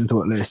listen to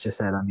what Lewis just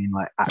said. I mean,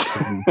 like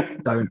actively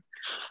don't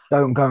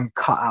don't go and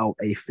cut out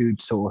a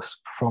food source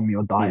from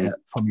your diet,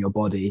 from your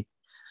body.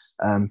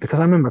 Because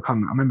I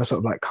remember sort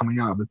of like coming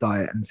out of the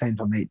diet and saying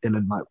to my mate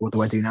Dylan, like, what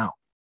do I do now?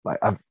 Like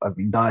I've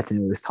been dieting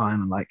all this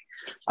time and like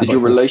I Did got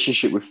your to this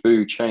relationship with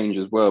food change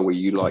as well? Were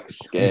you like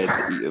scared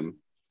to eat them?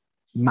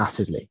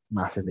 massively,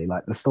 massively.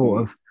 Like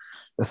Mm.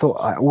 the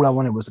thought, all I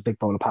wanted was a big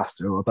bowl of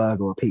pasta or a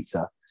burger or a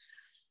pizza.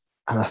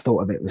 And the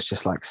thought of it was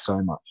just like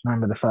so much. I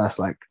remember the first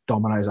like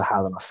Domino's I had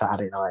on a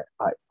Saturday night,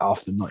 like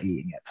after not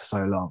eating it for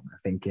so long, and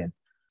thinking,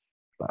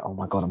 like, oh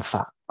my God, I'm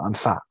fat. I'm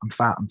fat. I'm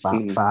fat. I'm fat.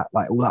 I'm Mm. fat.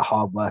 Like all that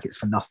hard work, it's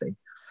for nothing.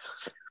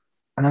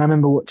 And then I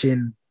remember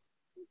watching,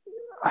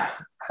 I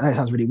know it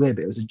sounds really weird,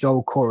 but it was a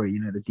Joel Corey,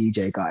 you know, the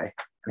DJ guy.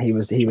 And he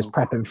was Joe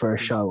prepping for a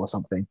Corey. show or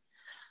something.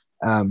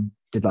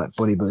 Did like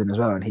bodybuilding as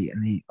well. And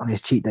he on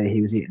his cheat day,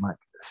 he was eating like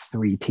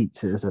 3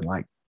 pizzas and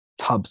like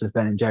tubs of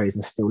Ben and Jerry's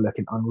and still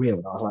looking unreal.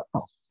 And I was like,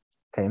 oh,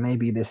 okay,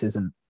 maybe it's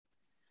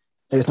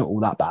not all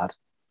that bad.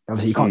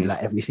 Obviously, you can't do Mm.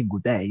 that every single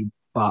day,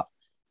 but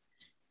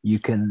you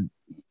can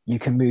you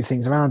can move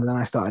things around. And then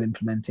I started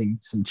implementing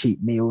some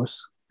cheat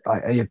meals.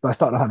 I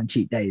started having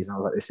cheat days, and I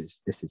was like,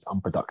 this is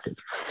unproductive.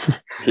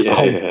 a Yeah,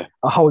 whole yeah.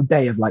 a whole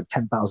day of like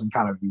 10,000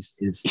 calories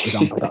is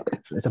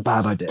unproductive. It's a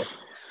bad idea.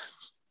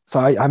 So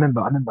I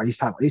remember I used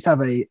to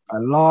have a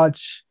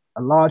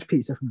large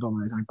pizza from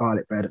Domino's and a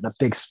garlic bread and a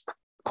big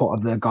pot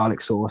of the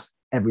garlic sauce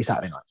every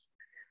Saturday night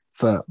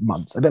for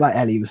months. A bit like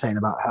Ellie was saying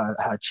about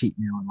her cheat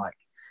meal and like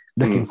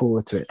looking Mm.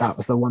 forward to it. That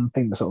was the one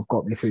thing that sort of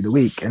got me through the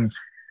week. And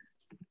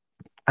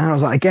I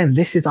was like, again,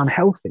 this is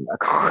unhealthy.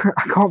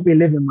 I can't be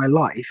living my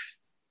life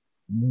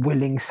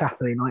willing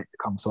Saturday night to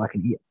come so I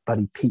can eat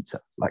bloody pizza.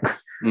 Like,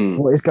 Mm.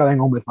 what is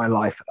going on with my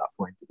life at that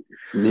point?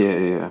 Yeah,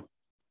 yeah.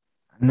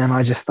 And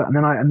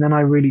then I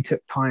really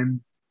took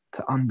time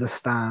to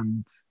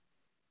understand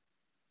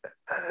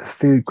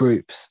food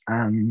groups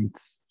and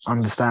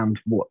understand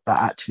what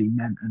that actually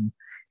meant, and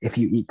if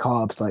you eat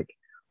carbs, like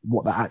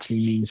what that actually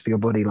means for your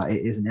body. Like,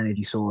 it is an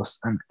energy source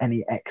and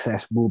any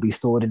excess will be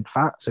stored in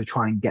fat, so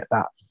try and get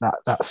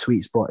that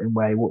sweet spot in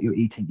where what you're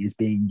eating is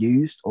being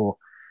used, or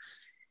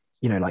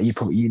like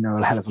you know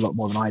a hell of a lot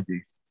more than I do,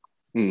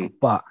 Mm.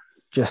 but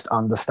just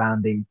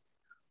understanding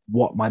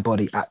what my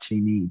body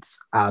actually needs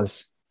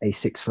as a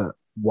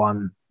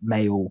 6'1"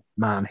 male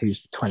man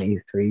who's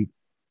 23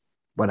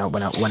 when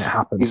it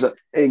happens.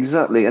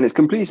 Exactly. And it's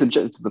completely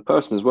subjective to the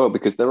person as well,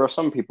 because there are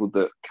some people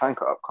that can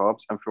cut up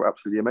carbs and feel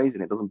absolutely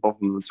amazing. It doesn't bother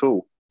them at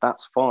all.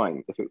 That's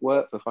fine. If it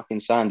worked for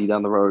fucking Sandy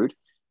down the road,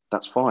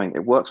 that's fine.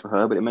 It works for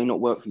her, but it may not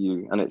work for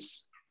you. And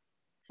it's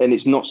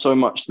not so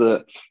much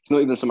that it's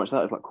not even so much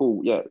that it's like,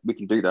 cool, yeah, we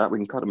can do that. We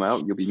can cut them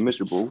out. You'll be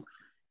miserable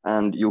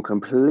and you'll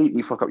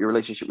completely fuck up your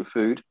relationship with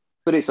food.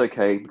 But it's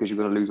okay because you're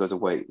going to lose loads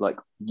of weight. Like,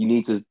 you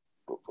need to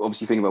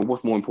obviously think about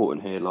what's more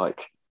important here, like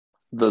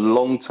the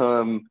long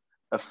term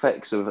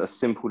effects of a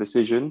simple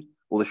decision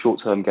or the short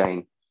term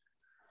gain.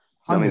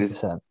 So I mean,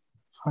 100%.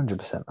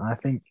 100%. And I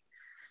think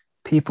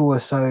people are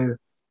so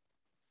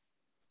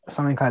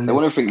something I they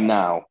want live. everything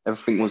now.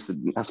 Everything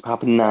has to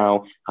happen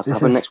now. Has to This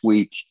happen is next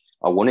week.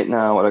 I want it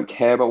now. I don't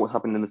care about what's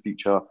happening in the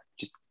future.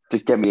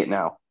 Just get me it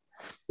now.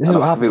 this is And I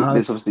what happened. feel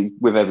this obviously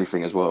with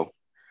everything as well.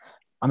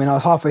 I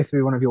was halfway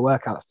through one of your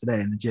workouts today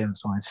in the gym,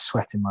 so I was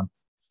sweating my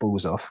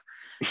balls off.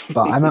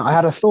 But I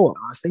had a thought.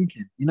 I was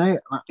thinking, I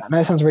know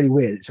it sounds really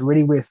weird. It's a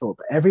really weird thought,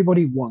 but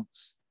everybody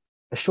wants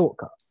a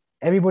shortcut.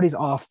 Everybody's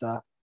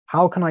after,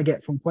 how can I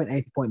get from point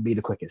A to point B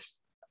the quickest?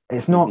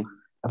 It's not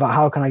about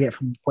how can I get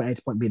from point A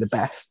to point B the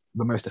best,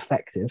 the most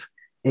effective.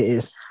 It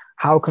is,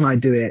 how can I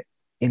do it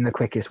in the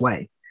quickest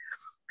way?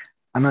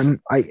 And then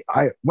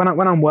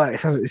when I'm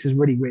working, this is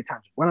really weird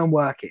tangent. When I'm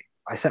working,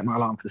 I set my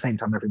alarm for the same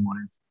time every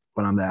morning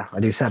when I'm there. I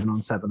do 7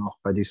 on, 7 off.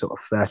 I do sort of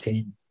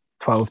 13,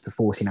 12 to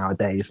 14-hour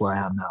days where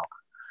I am now.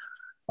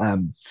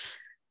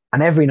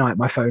 And every night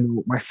my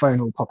phone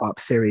will pop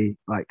up, Siri,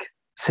 like,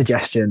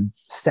 suggestion,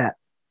 set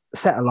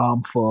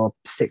alarm for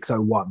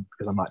 6:01,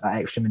 because I'm like, that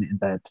extra minute in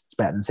bed, it's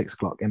better than 6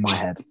 o'clock in my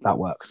head. That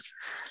works.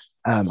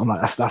 I'm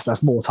like,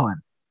 that's more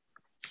time.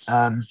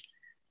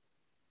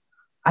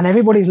 And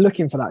everybody's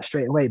looking for that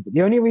straight away. But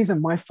the only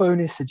reason my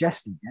phone is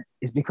suggesting it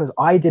is because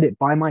I did it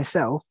by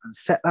myself and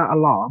set that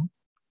alarm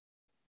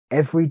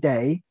every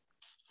day,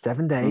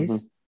 7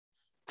 days,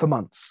 for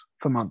months.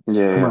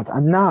 Yeah.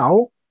 And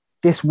now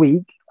this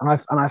week, and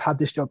I've had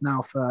this job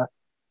now for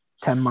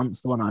 10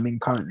 months, the one I'm in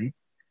currently.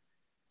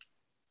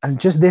 And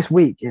just this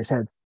week it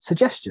said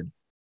suggestion,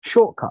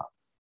 shortcut.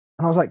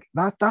 And I was like,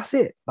 that's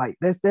it. Like,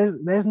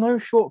 there's no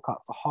shortcut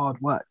for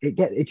hard work.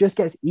 It just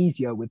gets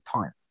easier with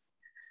time.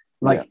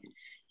 Like,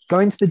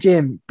 going to the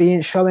gym,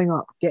 showing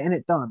up, getting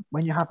it done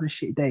when you're having a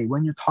shitty day,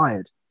 when you're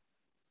tired.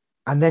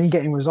 and then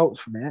getting results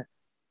from it,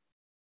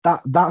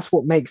 that's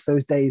what makes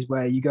those days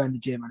where you go in the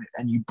gym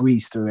and you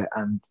breeze through it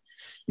and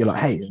you're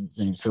like, hey, and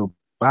you feel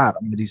bad,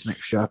 I'm going to do some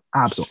extra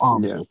abs or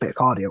arms or a bit of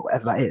cardio,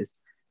 whatever that is.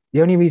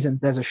 The only reason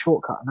there's a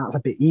shortcut and that's a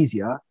bit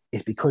easier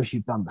is because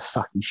you've done the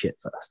sucky shit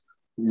first.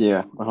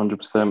 Yeah,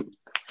 100%.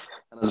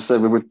 And as I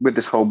said, with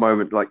this whole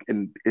moment, like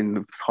in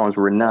the times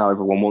we're in now,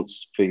 everyone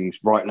wants things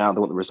right now. They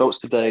want the results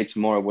today,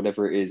 tomorrow,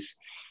 whatever it is.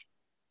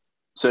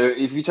 So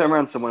if you turn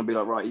around to someone and be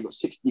like, right,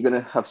 you're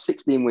going to have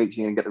 16 weeks,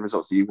 you're going to get the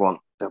results that you want.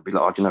 They'll be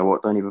like, oh, do you know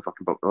what? Don't even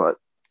fucking bother. Right,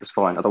 it's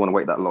fine. I don't want to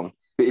wait that long.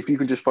 But if you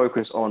could just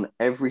focus on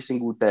every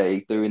single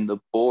day doing the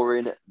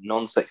boring,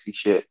 non-sexy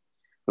shit,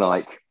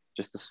 like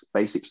just the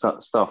basic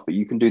stuff, but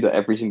you can do that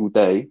every single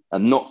day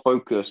and not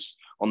focus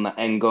on that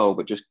end goal,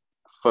 but just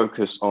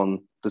focus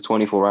on the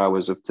 24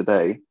 hours of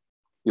today,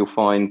 you'll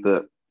find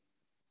that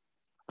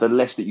the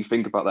less that you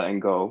think about that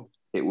end goal,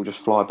 it will just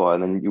fly by,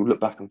 and then you'll look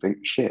back and think,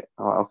 shit,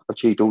 I've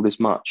achieved all this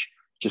much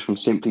just from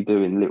simply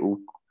doing little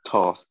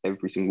tasks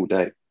every single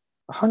day.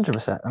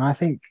 100%. And I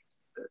think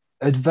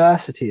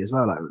adversity as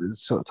well, like the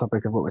sort of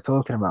topic of what we're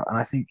talking about. And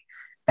I think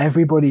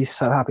everybody's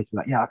so happy to be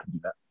like, yeah, I can do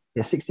that.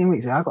 Yeah, 16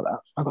 weeks, yeah, I got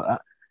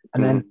that.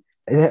 And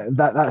then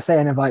that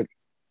saying of like,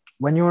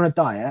 when you're on a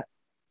diet,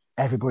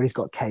 everybody's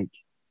got cake,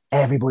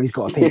 everybody's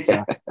got a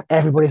pizza,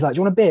 everybody's like, do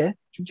you want a beer?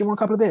 Do you want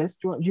a couple of beers?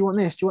 Do you want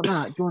this? Do you want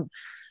that? Do you want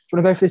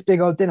to go for this big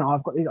old dinner?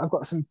 I've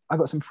got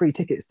some free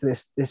tickets to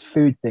this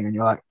food thing, and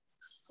you're like,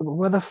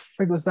 where the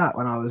frig was that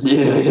when I was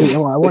eating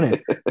what I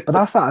wanted? But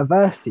that's that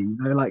adversity,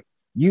 like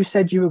you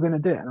said you were going to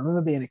do it. And I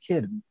remember being a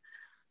kid, and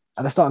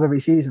at the start of every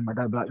season, my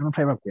dad would be like, you want to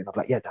play rugby? And I'd be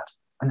like, yeah, Dad.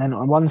 And then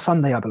on one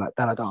Sunday, I'd be like,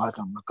 Dad, I don't want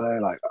to go,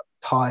 like, I'm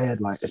tired,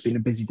 like, it's been a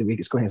busy week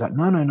at school. And he's like,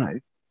 no.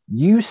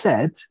 You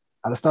said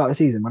at the start of the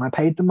season, when I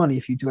paid the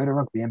money for you to go to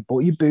rugby and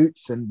bought you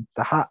boots and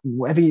the hat and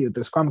whatever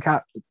the scrum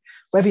cap,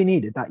 whatever you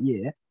needed that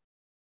year,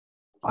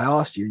 I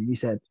asked you and you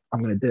said,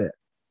 I'm going to do it.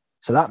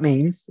 So that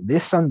means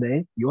this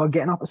Sunday, you are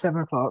getting up at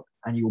 7:00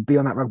 and you will be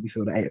on that rugby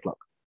field at 8:00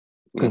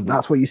 because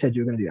that's what you said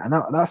you were going to do. And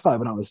that started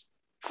when I was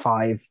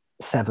 5,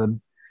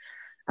 7.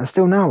 And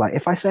still now, like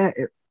if I said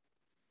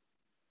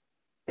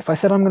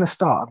I'm going to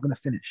start, I'm going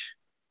to finish.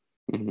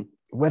 Mm-hmm.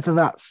 Whether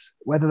that's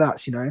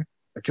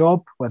a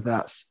job, whether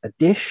that's a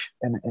dish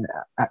in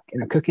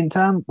a cooking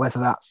term,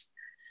 whether that's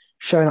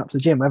showing up to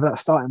the gym, whether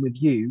that's starting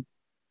with you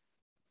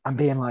and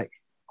being like,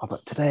 oh,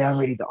 but today I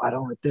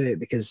don't want to do it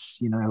because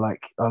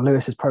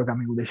Lewis is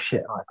programming all this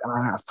shit and I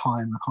don't have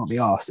time, I can't be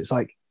asked. It's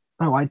like,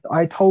 no,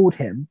 I told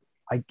him,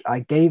 I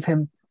gave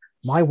him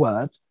my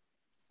word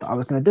that I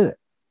was going to do it.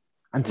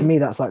 And to me,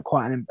 that's like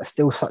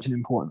still such an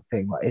important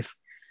thing. Like if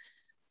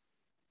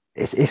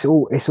it's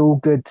all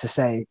good to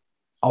say,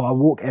 oh, I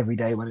walk every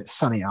day when it's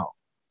sunny out,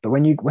 but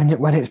when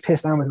it's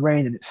pissed down with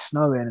rain and it's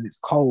snowing and it's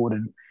cold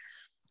and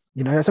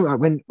it's something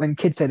like when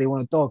kids say they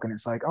want a dog and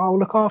it's like, oh, I'll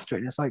look after it,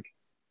 and it's like,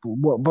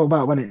 what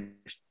about when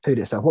it pooed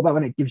itself? What about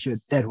when it gives you a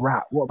dead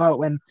rat? What about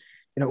when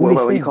what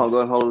about when you can't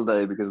go on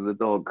holiday because of the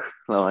dog?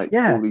 Like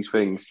all these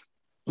things.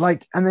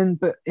 Like, and then,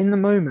 but in the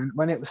moment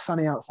when it was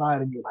sunny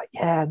outside and you're like,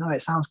 yeah, no,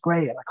 it sounds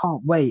great and I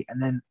can't wait.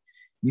 And then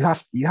you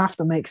have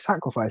to make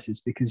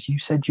sacrifices because you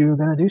said you were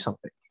going to do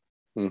something.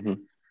 Mm-hmm.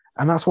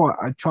 And that's what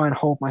I try and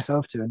hold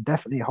myself to, and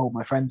definitely hold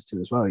my friends to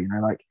as well.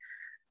 Like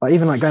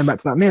even like going back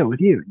to that meal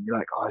with you, and you're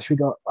like, oh, should we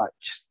go like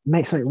just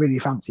make something really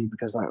fancy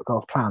because like go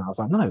off plan? I was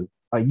like, no,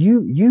 like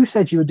you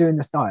said you were doing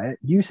this diet.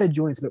 You said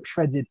you wanted to look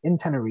shredded in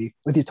Tenerife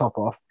with your top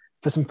off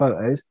for some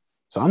photos.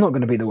 So I'm not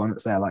going to be the one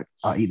that's there like,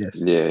 I'll eat this.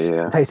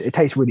 Yeah. It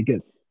tastes really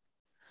good.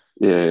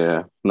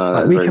 Yeah. No,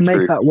 like, we can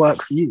make that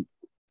work for you.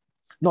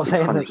 Not it's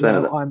saying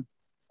that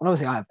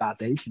obviously I have bad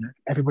days.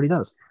 Everybody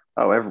does.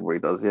 Oh, everybody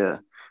does, yeah.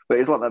 But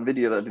it's like that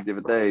video that I did the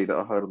other day that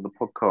I heard on the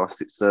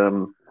podcast. It's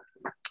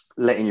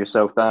letting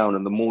yourself down,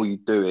 and the more you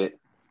do it,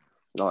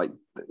 like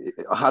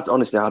I had to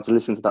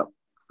listen to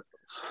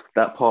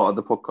that part of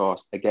the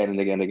podcast again and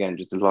again and again,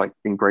 just to like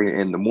ingrain it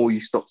in. The more you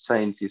stop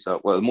saying to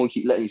yourself, the more you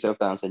keep letting yourself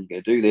down, saying you're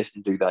going to do this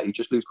and do that, you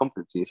just lose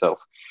confidence in yourself.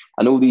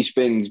 And all these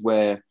things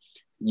where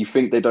you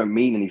think they don't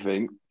mean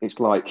anything, it's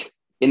like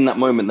in that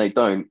moment they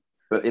don't,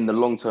 but in the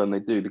long term they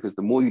do, because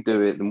the more you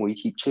do it, the more you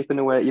keep chipping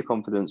away at your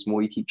confidence, the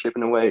more you keep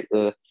chipping away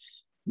at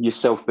your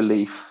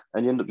self-belief,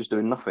 and you end up just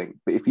doing nothing.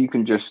 But if you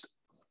can just,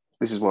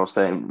 this is what I was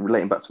saying,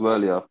 relating back to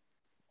earlier,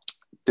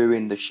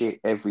 doing the shit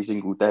every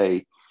single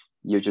day,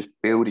 you're just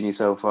building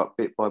yourself up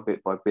bit by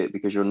bit by bit,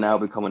 because you're now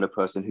becoming a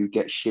person who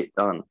gets shit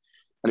done.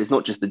 And it's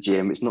not just the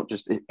gym, it's not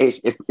just,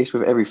 it's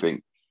with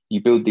everything.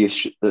 You build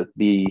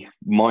the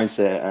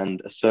mindset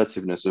and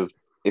assertiveness of,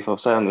 if I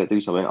say I'm going to do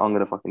something, I'm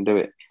going to fucking do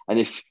it. And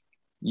if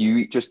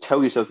you just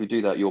tell yourself you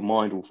do that, your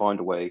mind will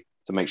find a way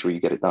to make sure you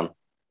get it done.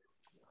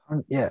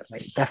 Yeah,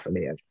 mate,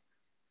 definitely.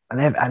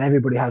 And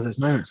everybody has those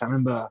moments. I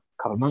remember a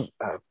couple of months,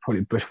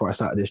 probably before I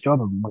started this job,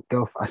 and my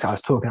girlfriend, I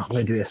was talking, I'm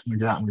going to do this, I'm going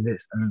to do that, I'm going to do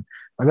this. And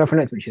my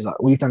girlfriend looked at me, she's like,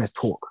 all you've done is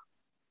talk.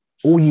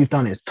 All you've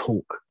done is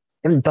talk.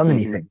 You haven't done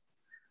anything.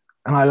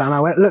 And I looked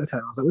at her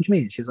and I was like, what do you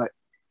mean? She was like,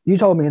 you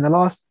told me in the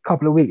last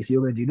couple of weeks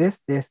you're going to do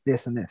this, this,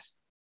 this, and this.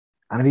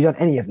 And have you done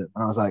any of them?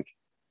 And I was like,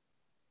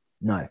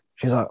 no.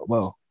 She's like,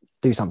 well,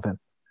 do something.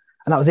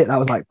 And that was it. That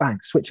was like, bang,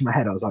 switch in my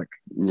head. I was like,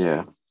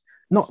 Yeah.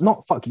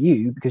 not fuck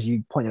you because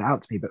you pointed it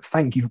out to me, but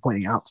thank you for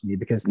pointing it out to me,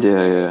 because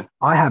Yeah.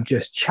 I have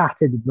just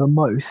chatted the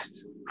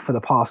most for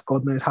the past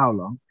God knows how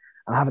long,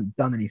 and I haven't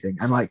done anything.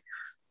 And like,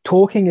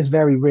 talking is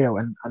very real,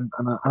 and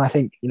I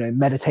think, you know,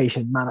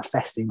 meditation,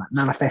 manifesting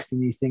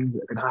these things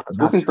that can happen.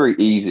 Talking's very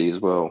easy as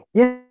well.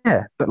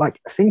 Yeah, but like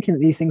thinking that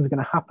these things are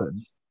going to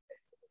happen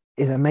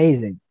is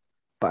amazing.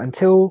 But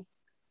until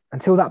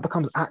that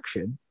becomes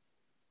action,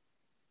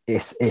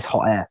 it's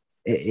hot air.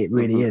 It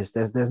really is.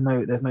 There's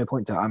no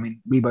point to it. I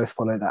mean, we both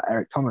follow that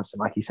Eric Thomas, and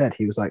like he said,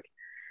 he was like,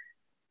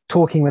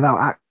 talking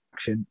without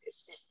action,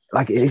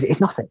 like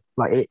it's nothing.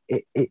 Like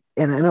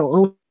and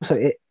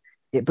also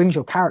it brings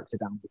your character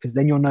down, because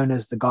then you're known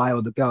as the guy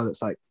or the girl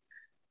that's like,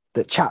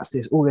 that chats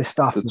all this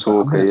stuff. The Like,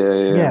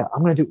 talker, yeah.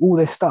 I'm gonna do all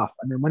this stuff,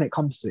 and then when it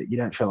comes to it, you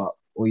don't show up,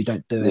 or you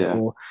don't do it,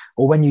 Yeah.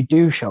 or when you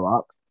do show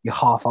up, you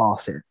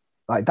half-ass it.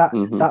 Like that.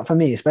 That for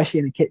me, especially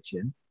in the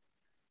kitchen,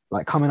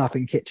 like coming up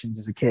in kitchens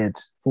as a kid,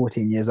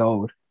 14 years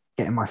old,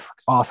 getting my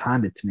ass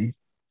handed to me,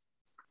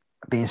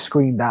 being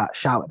screamed at,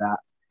 shouted at.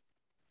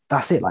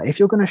 That's it. Like, if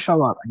you're going to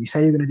show up and you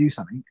say you're going to do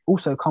something,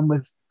 also come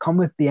with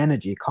the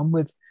energy, come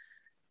with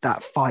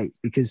that fight.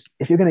 Because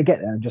if you're going to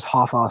get there and just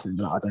half-ass it and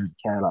be like, I don't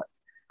care,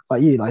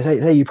 like you, like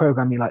say you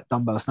program me like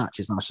dumbbell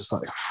snatches, and I was just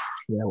like,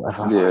 yeah,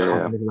 whatever. Yeah, I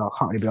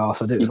can't really be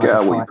arsed. I do it You with, get like,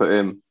 out what you put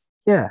in.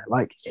 Yeah,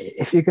 like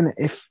if you're gonna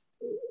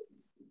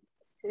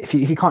if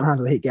you can't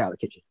handle the heat, get out of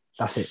the kitchen.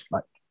 That's it.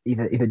 Like,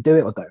 either do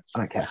it or don't. I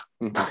don't care.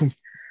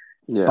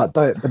 Yeah. But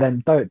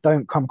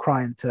don't come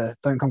crying to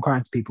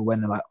people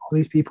when they're like, oh,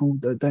 these people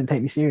don't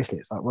take me seriously.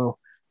 It's like, well,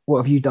 what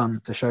have you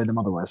done to show them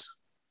otherwise?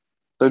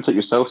 Don't take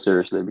yourself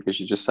seriously because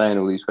you're just saying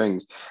all these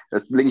things.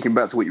 Linking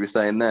back to what you were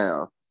saying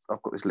now,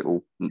 I've got this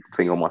little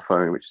thing on my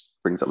phone which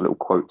brings up little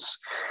quotes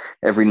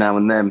every now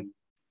and then.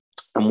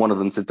 And one of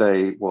them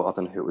today, well, I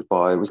don't know who it was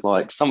by, it was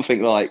like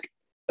something like,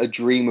 a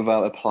dream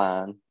without a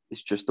plan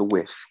is just a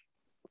wish.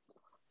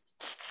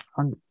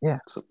 Yeah,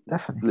 So,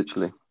 definitely.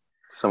 Literally.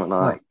 Something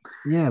like that.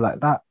 Yeah, like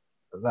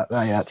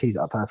that tees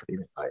it up perfectly.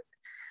 Like,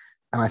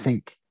 and I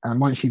think, and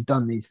once you've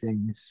done these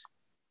things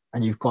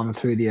and you've gone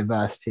through the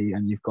adversity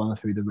and you've gone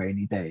through the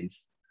rainy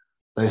days,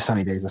 those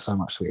sunny days are so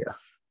much sweeter.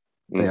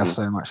 They are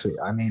so much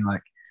sweeter. I mean,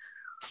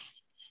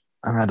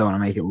 I don't want to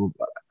make it all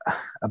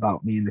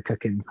about me and the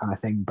cooking kind of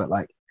thing, but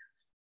like,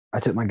 I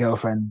took my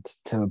girlfriend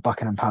to a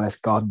Buckingham Palace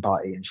garden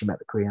party and she met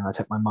the Queen. I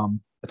took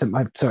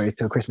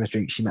to a Christmas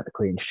drink. She met the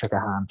Queen. She shook her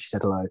hand. She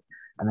said hello.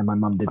 And then my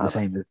mum did the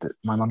same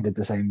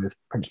with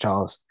Prince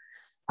Charles.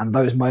 And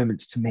those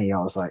moments, to me, I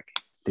was like,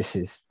 this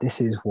is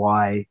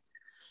why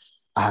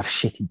I have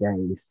shitty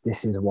days.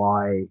 This is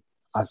why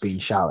I've been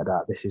shouted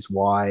at. This is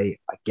why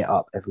I get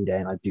up every day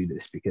and I do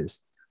this, because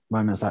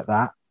moments like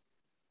that,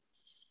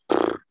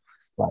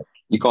 like,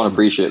 you can't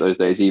appreciate those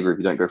days either if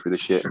you don't go through the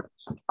shit,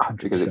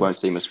 100%. because it won't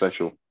seem as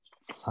special.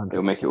 100%.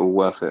 It'll make it all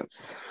worth it.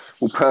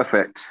 Well,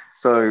 perfect.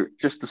 So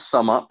just to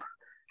sum up,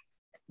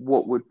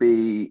 what would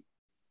be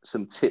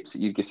some tips that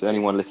you give to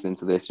anyone listening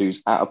to this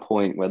who's at a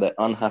point where they're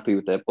unhappy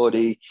with their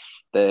body,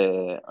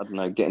 they're, I don't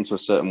know, getting to a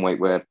certain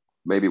weight where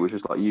maybe it was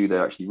just like you,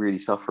 they're actually really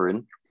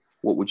suffering?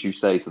 What would you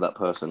say to that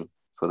person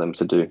for them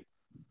to do?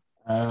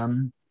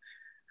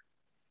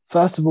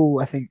 First of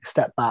all, I think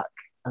step back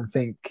and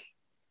think,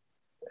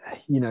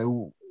 you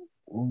know,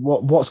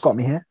 what's got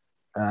me here,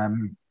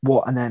 and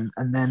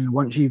then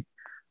once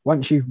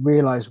you've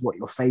realized what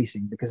you're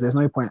facing, because there's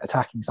no point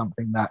attacking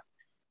something that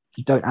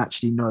you don't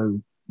actually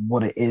know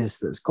what it is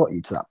that's got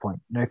you to that point,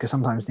 you know, because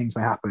sometimes things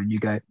may happen and you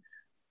go,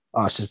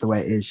 oh, it's just the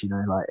way it is, you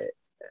know, like,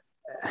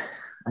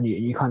 and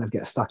you kind of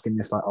get stuck in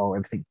this, like, oh,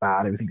 everything's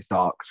bad, everything's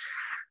dark.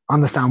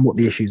 Understand what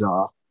the issues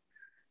are,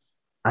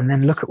 and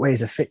then look at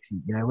ways of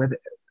fixing, you know,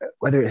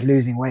 whether it's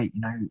losing weight,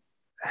 you know.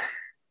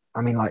 I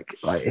mean, like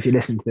if you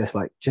listen to this,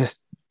 like, just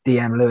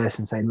DM Lewis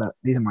and say, look,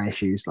 these are my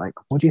issues. Like,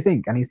 what do you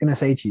think? And he's going to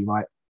say to you,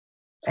 like,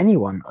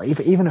 anyone,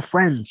 even a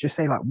friend, just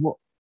say, like,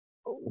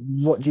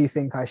 what do you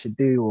think I should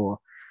do? Or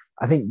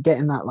I think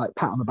getting that, like,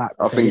 pat on the back.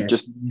 I think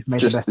you've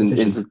made the best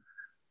decision.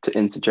 To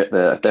interject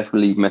there,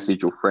 definitely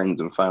message your friends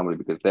and family,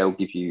 because they'll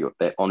give you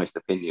their honest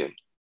opinion.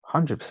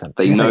 100%.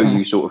 They know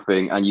you, sort of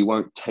thing, and you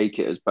won't take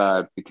it as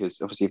bad,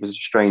 because obviously if it's a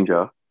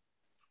stranger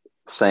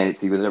saying it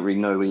to you, they don't really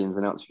know the ins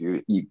and outs of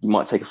you, you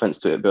might take offense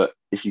to it. But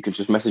if you could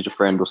just message a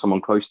friend or someone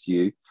close to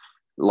you,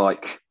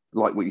 like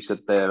what you said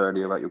there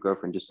earlier about your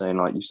girlfriend, just saying,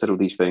 like, you said all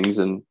these things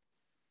and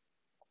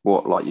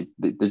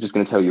they're just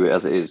going to tell you it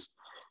as it is.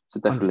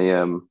 So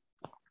definitely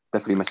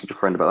message a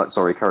friend about that.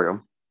 Sorry, carry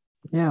on.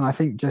 Yeah, and I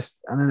think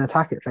and then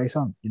attack it face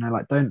on, you know,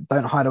 like, don't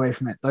hide away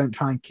from it. Don't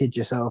try and kid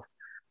yourself,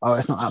 oh,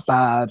 it's not that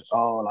bad,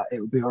 oh, like, it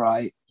will be all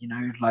right, you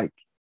know, like,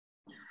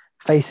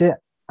 face it.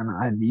 And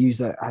I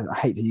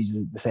hate to use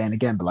the saying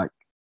again, but, like,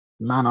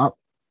 man up,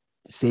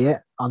 see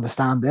it,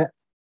 understand it,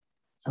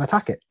 and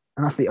attack it.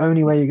 And that's the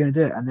only way you're going to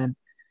do it. And then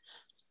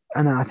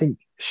I think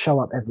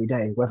show up every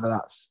day, whether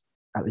that's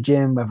at the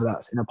gym, whether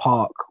that's in a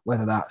park,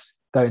 whether that's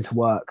going to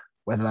work,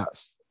 whether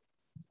that's,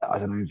 I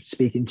don't know,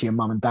 speaking to your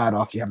mum and dad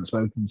after you haven't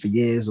spoken for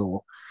years,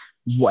 or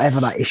whatever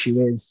that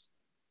issue is.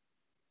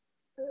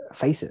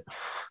 face it,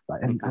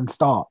 like, and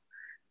start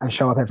and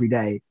show up every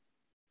day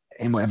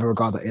in whatever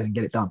regard that is and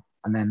get it done.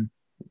 And then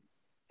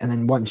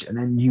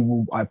you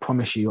will, I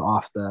promise you,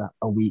 after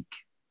a week,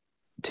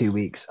 2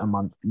 weeks, a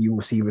month, you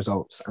will see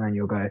results, and then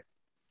you'll go,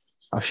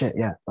 oh shit,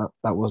 yeah,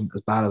 that wasn't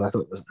as bad as I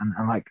thought it was.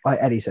 And like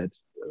Eddie said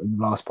in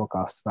the last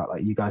podcast about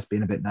like you guys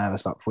being a bit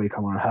nervous about before you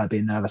come on, and her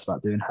being nervous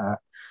about doing her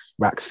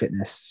Racks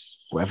Fitness,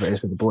 whatever it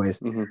is, with the boys.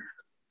 Mm-hmm.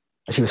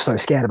 She was so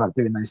scared about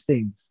doing those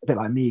things, a bit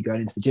like me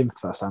going into the gym for the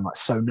first time, like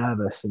so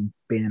nervous, and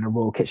being in a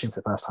Royal Kitchen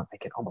for the first time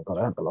thinking, oh my god,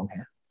 I don't belong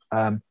here.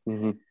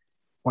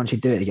 Once you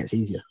do it, it gets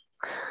easier.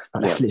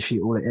 Like, that's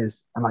literally all it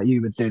is. And like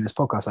you were doing this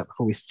podcast, like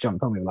before we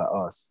jumped on, we were like,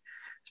 oh, it's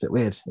a bit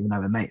weird, even though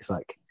we're mates,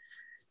 like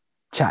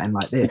chatting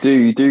like this.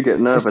 You do get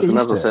nervous, and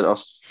as I said,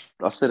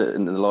 I said it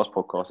in the last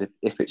podcast.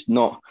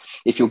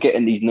 If you're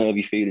getting these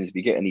nervy feelings, if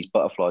you're getting these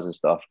butterflies and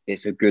stuff,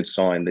 it's a good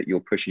sign that you're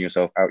pushing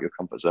yourself out your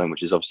comfort zone,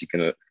 which is obviously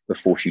going to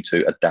force you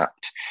to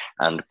adapt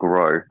and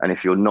grow. And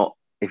if you're not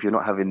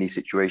having these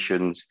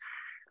situations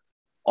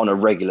on a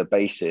regular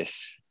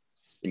basis,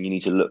 then you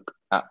need to look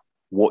at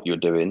what you're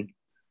doing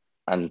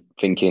and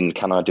thinking,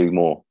 can I do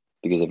more?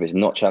 Because if it's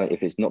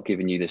not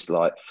giving you this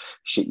like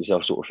shit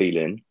yourself sort of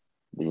feeling,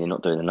 then you're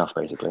not doing enough,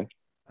 basically.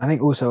 I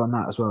think also on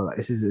that as well, like,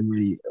 this is a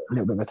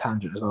little bit of a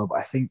tangent as well, but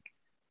I think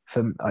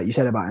from like you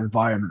said about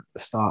environment at the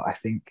start, I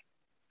think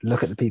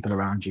look at the people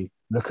around you,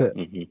 look at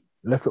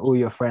all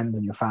your friends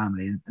and your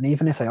family, and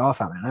even if they are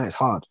family, I know it's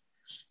hard.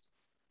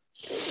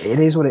 It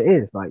is what it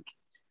is. Like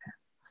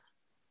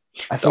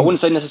I wouldn't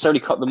say necessarily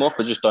cut them off,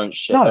 but just don't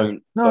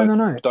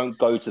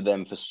go to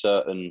them for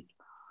certain.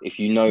 If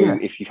you know,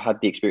 if you've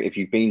had the experience, if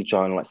you've been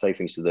trying to like say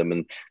things to them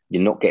and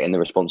you're not getting the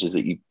responses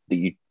that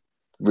you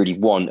really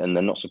want, and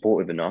they're not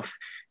supportive enough,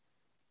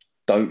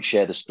 don't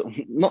share the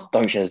story. Not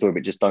don't share the story,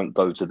 but just don't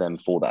go to them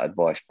for that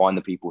advice. Find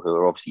the people who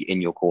are obviously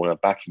in your corner,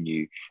 backing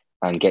you,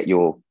 and get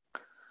your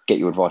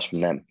advice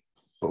from them.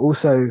 But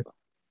also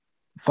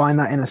find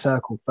that inner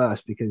circle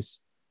first,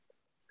 because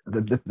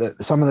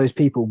some of those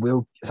people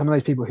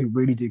who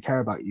really do care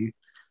about you,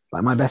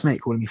 like my best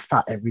mate calling me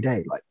fat every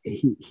day, like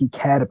he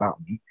cared about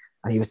me,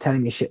 and he was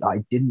telling me shit that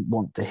I didn't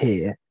want to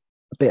hear,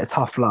 a bit of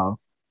tough love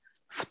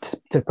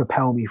to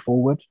propel me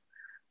forward.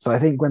 So I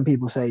think when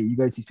people say you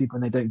go to these people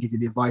and they don't give you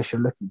the advice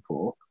you're looking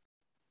for,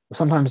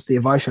 sometimes the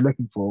advice you're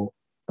looking for,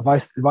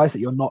 advice that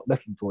you're not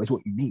looking for, is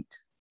what you need.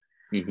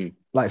 Mm-hmm.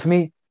 Like for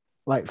me,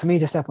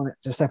 to step on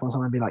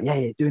someone and be like, yeah,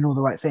 you're doing all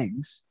the right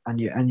things, and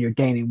you're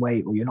gaining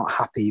weight, or you're not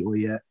happy, or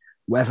you're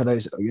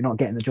not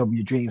getting the job of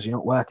your dreams, or you're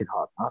not working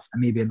hard enough,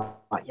 and me being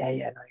like, no,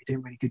 you're doing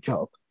a really good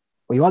job.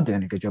 Well, you are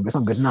doing a good job, but it's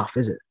not good enough,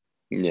 is it?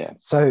 Yeah.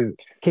 So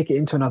kick it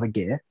into another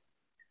gear.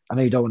 I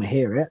know you don't want to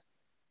hear it,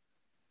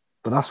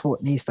 but that's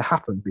what needs to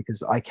happen,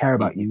 because I care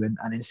about you, and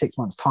in 6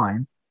 months'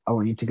 time, I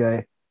want you to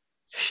go,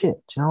 shit,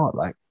 do you know what?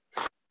 Like,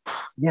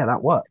 yeah,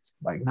 that worked.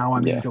 Like now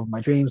I'm in the job of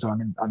my dreams, or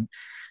I'm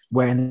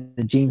wearing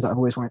the jeans that I've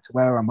always wanted to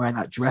wear, or I'm wearing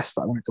that dress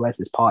that I wanted to wear to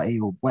this party,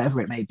 or whatever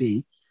it may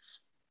be.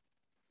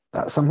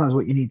 That's sometimes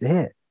what you need to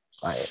hear.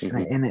 Like, you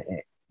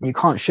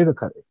can't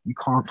sugarcoat it. You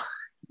can't.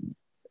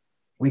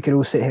 We could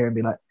all sit here and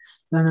be like,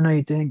 no,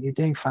 you're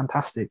doing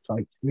fantastic.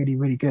 Like really,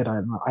 really good.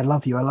 I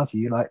love you.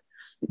 Like,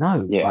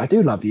 no, I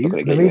do love you.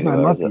 The reason I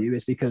love you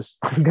is because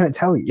I'm going to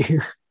tell you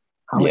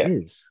how it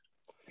is.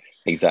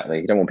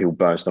 Exactly. You don't want people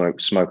burning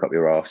smoke up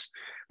your ass.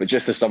 But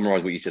just to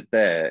summarize what you said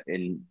there,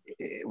 in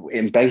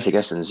basic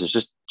essence, is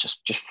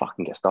just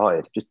fucking get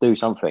started. Just do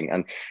something.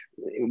 And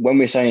when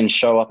we're saying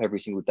show up every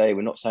single day,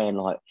 we're not saying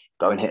like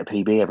go and hit a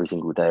PB every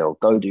single day or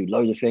go do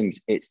loads of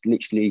things. It's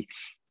literally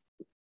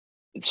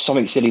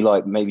something silly,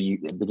 like maybe you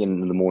at the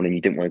beginning of the morning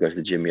you didn't want to go to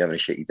the gym, you're having a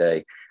shitty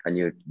day, and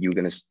you were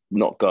going to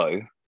not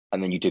go,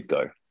 and then you did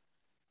go.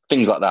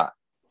 Things like that.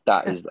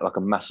 That is like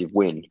a massive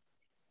win.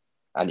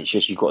 And it's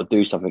just you've got to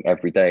do something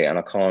every day. And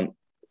I can't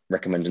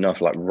recommend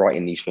enough like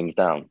writing these things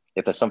down.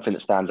 If there's something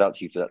that stands out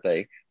to you for that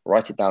day,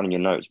 write it down in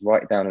your notes,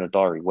 write it down in a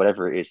diary,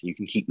 whatever it is. You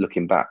can keep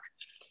looking back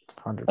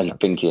 100%. and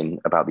thinking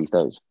about these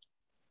days.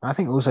 I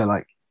think also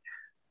like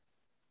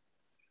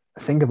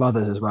think of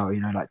others as well.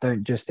 Like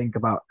don't just think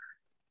about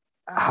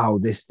how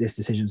this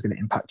decision is going to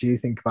impact you.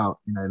 Think about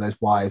those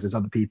whys. There's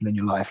other people in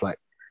your life, like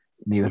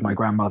me with my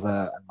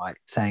grandmother, and like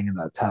saying to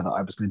her that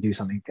I was going to do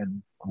something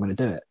and I'm going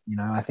to do it.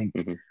 I think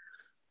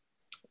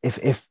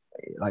if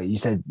like you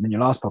said in your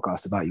last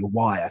podcast about your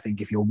why, I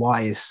think if your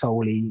why is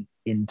solely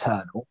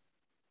internal,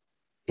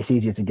 it's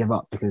easier to give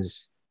up,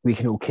 because we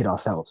can all kid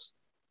ourselves.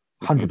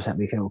 100%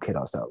 we can all kid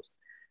ourselves.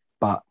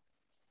 But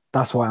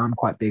that's why I'm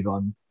quite big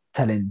on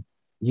telling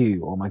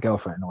you or my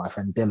girlfriend or my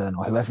friend Dylan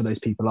or whoever those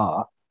people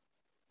are,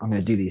 I'm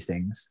going to do these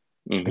things.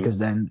 Because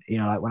then,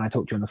 like when I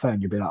talk to you on the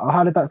phone, you'll be like, oh,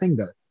 how did that thing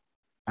go?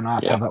 And I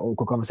have to have that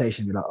awkward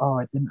conversation, be like, oh,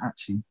 I didn't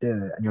actually do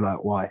it. And you're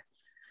like, why?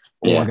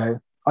 Or I go,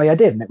 oh yeah, I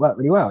did, and it worked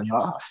really well. And you're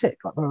like, oh, sick.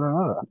 Like, blah, blah,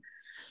 blah, blah.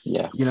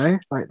 Yeah.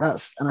 Like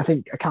that's, and I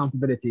think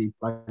accountability,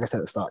 like I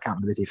said at the start,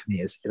 accountability for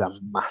me is a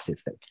massive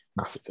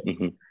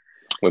thing.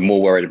 We're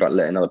more worried about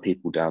letting other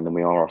people down than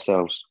we are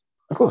ourselves.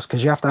 Of course,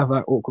 because you have to have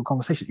that awkward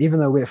conversation, even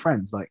though we're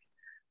friends. Like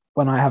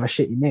when I have a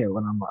shitty meal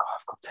and I'm like, oh,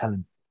 I've got to tell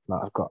him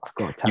Like I've got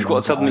to tell You've him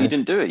got to tell that them that you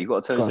didn't do it. You've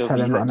got to tell got to yourself tell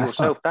that him you that I let messed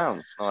up. yourself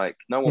down. Like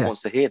no one Yeah,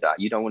 wants to hear that.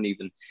 You don't want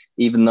to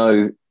even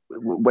though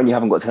when you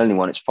haven't got to tell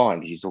anyone, it's fine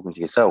because you're talking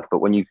to yourself. But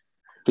when you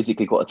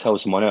physically got to tell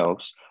someone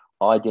else,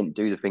 I didn't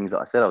do the things that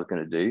I said I was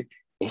going to do.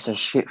 It's a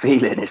shit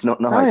feeling. It's not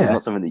oh nice. It's yeah.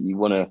 not something that you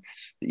want to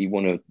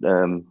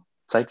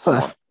say to It's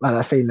like someone.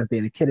 that feeling of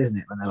being a kid, isn't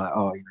it? When they're like,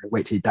 oh,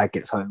 wait till your dad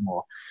gets home,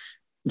 or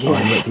you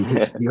wait till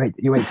Yeah,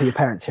 you wait till your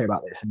parents hear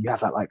about this, and you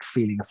have that like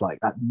feeling of like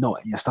that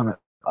knot in your stomach,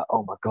 like,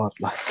 oh my god,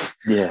 like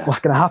yeah, what's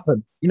going to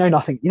happen?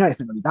 Nothing. It's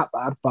not going to be that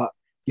bad, but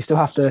you still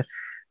have to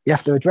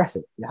address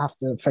it. You have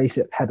to face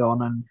it head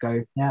on and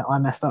go, yeah, I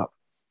messed up.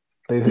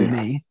 Boo hoo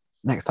me.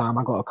 Next time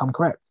I got to come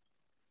correct.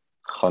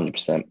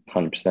 100%,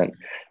 100%.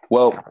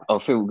 Well, I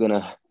feel we're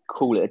gonna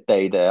call it a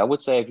day there. I would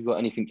say if you've got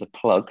anything to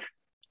plug,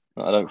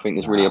 I don't think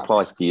this really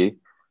applies to you.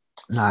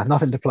 Nah,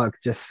 nothing to plug.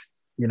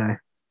 Just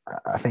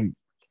I think,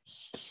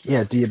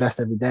 yeah, do your best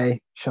every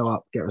day. Show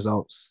up, get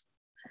results,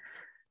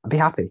 and be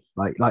happy.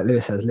 Like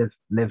Lewis says,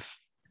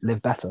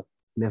 live better.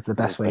 Live the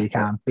best way you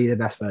can. Be the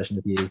best version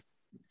of you,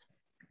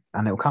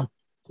 and it'll come.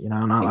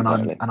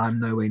 Exactly. And I'm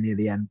nowhere near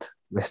the end.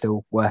 We're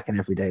still working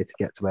every day to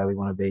get to where we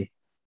want to be.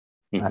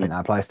 I think that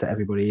applies to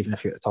everybody, even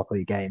if you're at the top of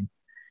your game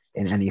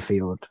in any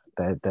field.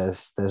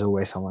 There's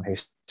always someone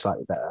who's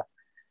slightly better,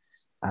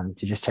 and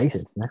you just chase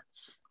it.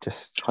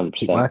 Just 100%.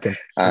 keep working.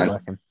 Keep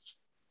working.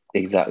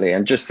 Exactly.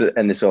 And just to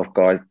end this off,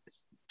 guys,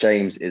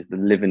 James is the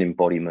living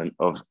embodiment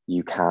of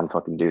you can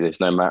fucking do this.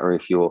 No matter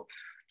if you're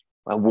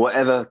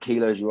whatever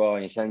kilos you are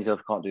and you're saying yourself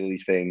you can't do all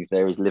these things,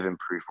 there is living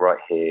proof right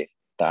here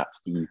that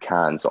you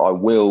can. So I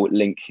will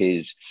link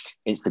his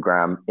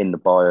Instagram in the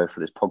bio for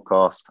this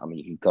podcast. I mean,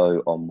 you can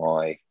go on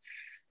my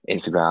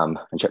Instagram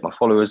and check my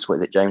followers. What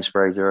is it, James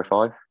Spray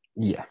 05?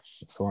 Yeah,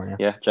 that's the one,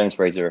 yeah, James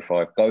Spray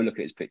 05. Go look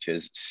at his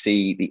pictures,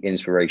 see the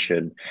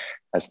inspiration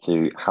as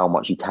to how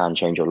much you can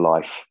change your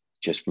life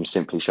just from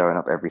simply showing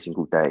up every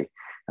single day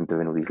and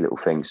doing all these little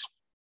things.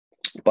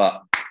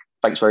 But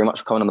thanks very much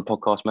for coming on the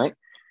podcast, mate.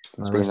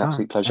 It's been an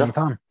absolute pleasure.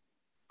 Anytime.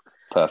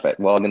 Perfect.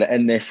 Well, I'm going to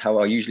end this how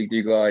I usually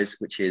do, guys,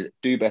 which is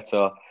do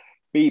better,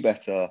 be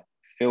better,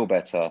 feel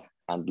better,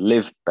 and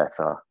live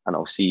better. And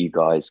I'll see you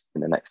guys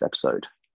in the next episode.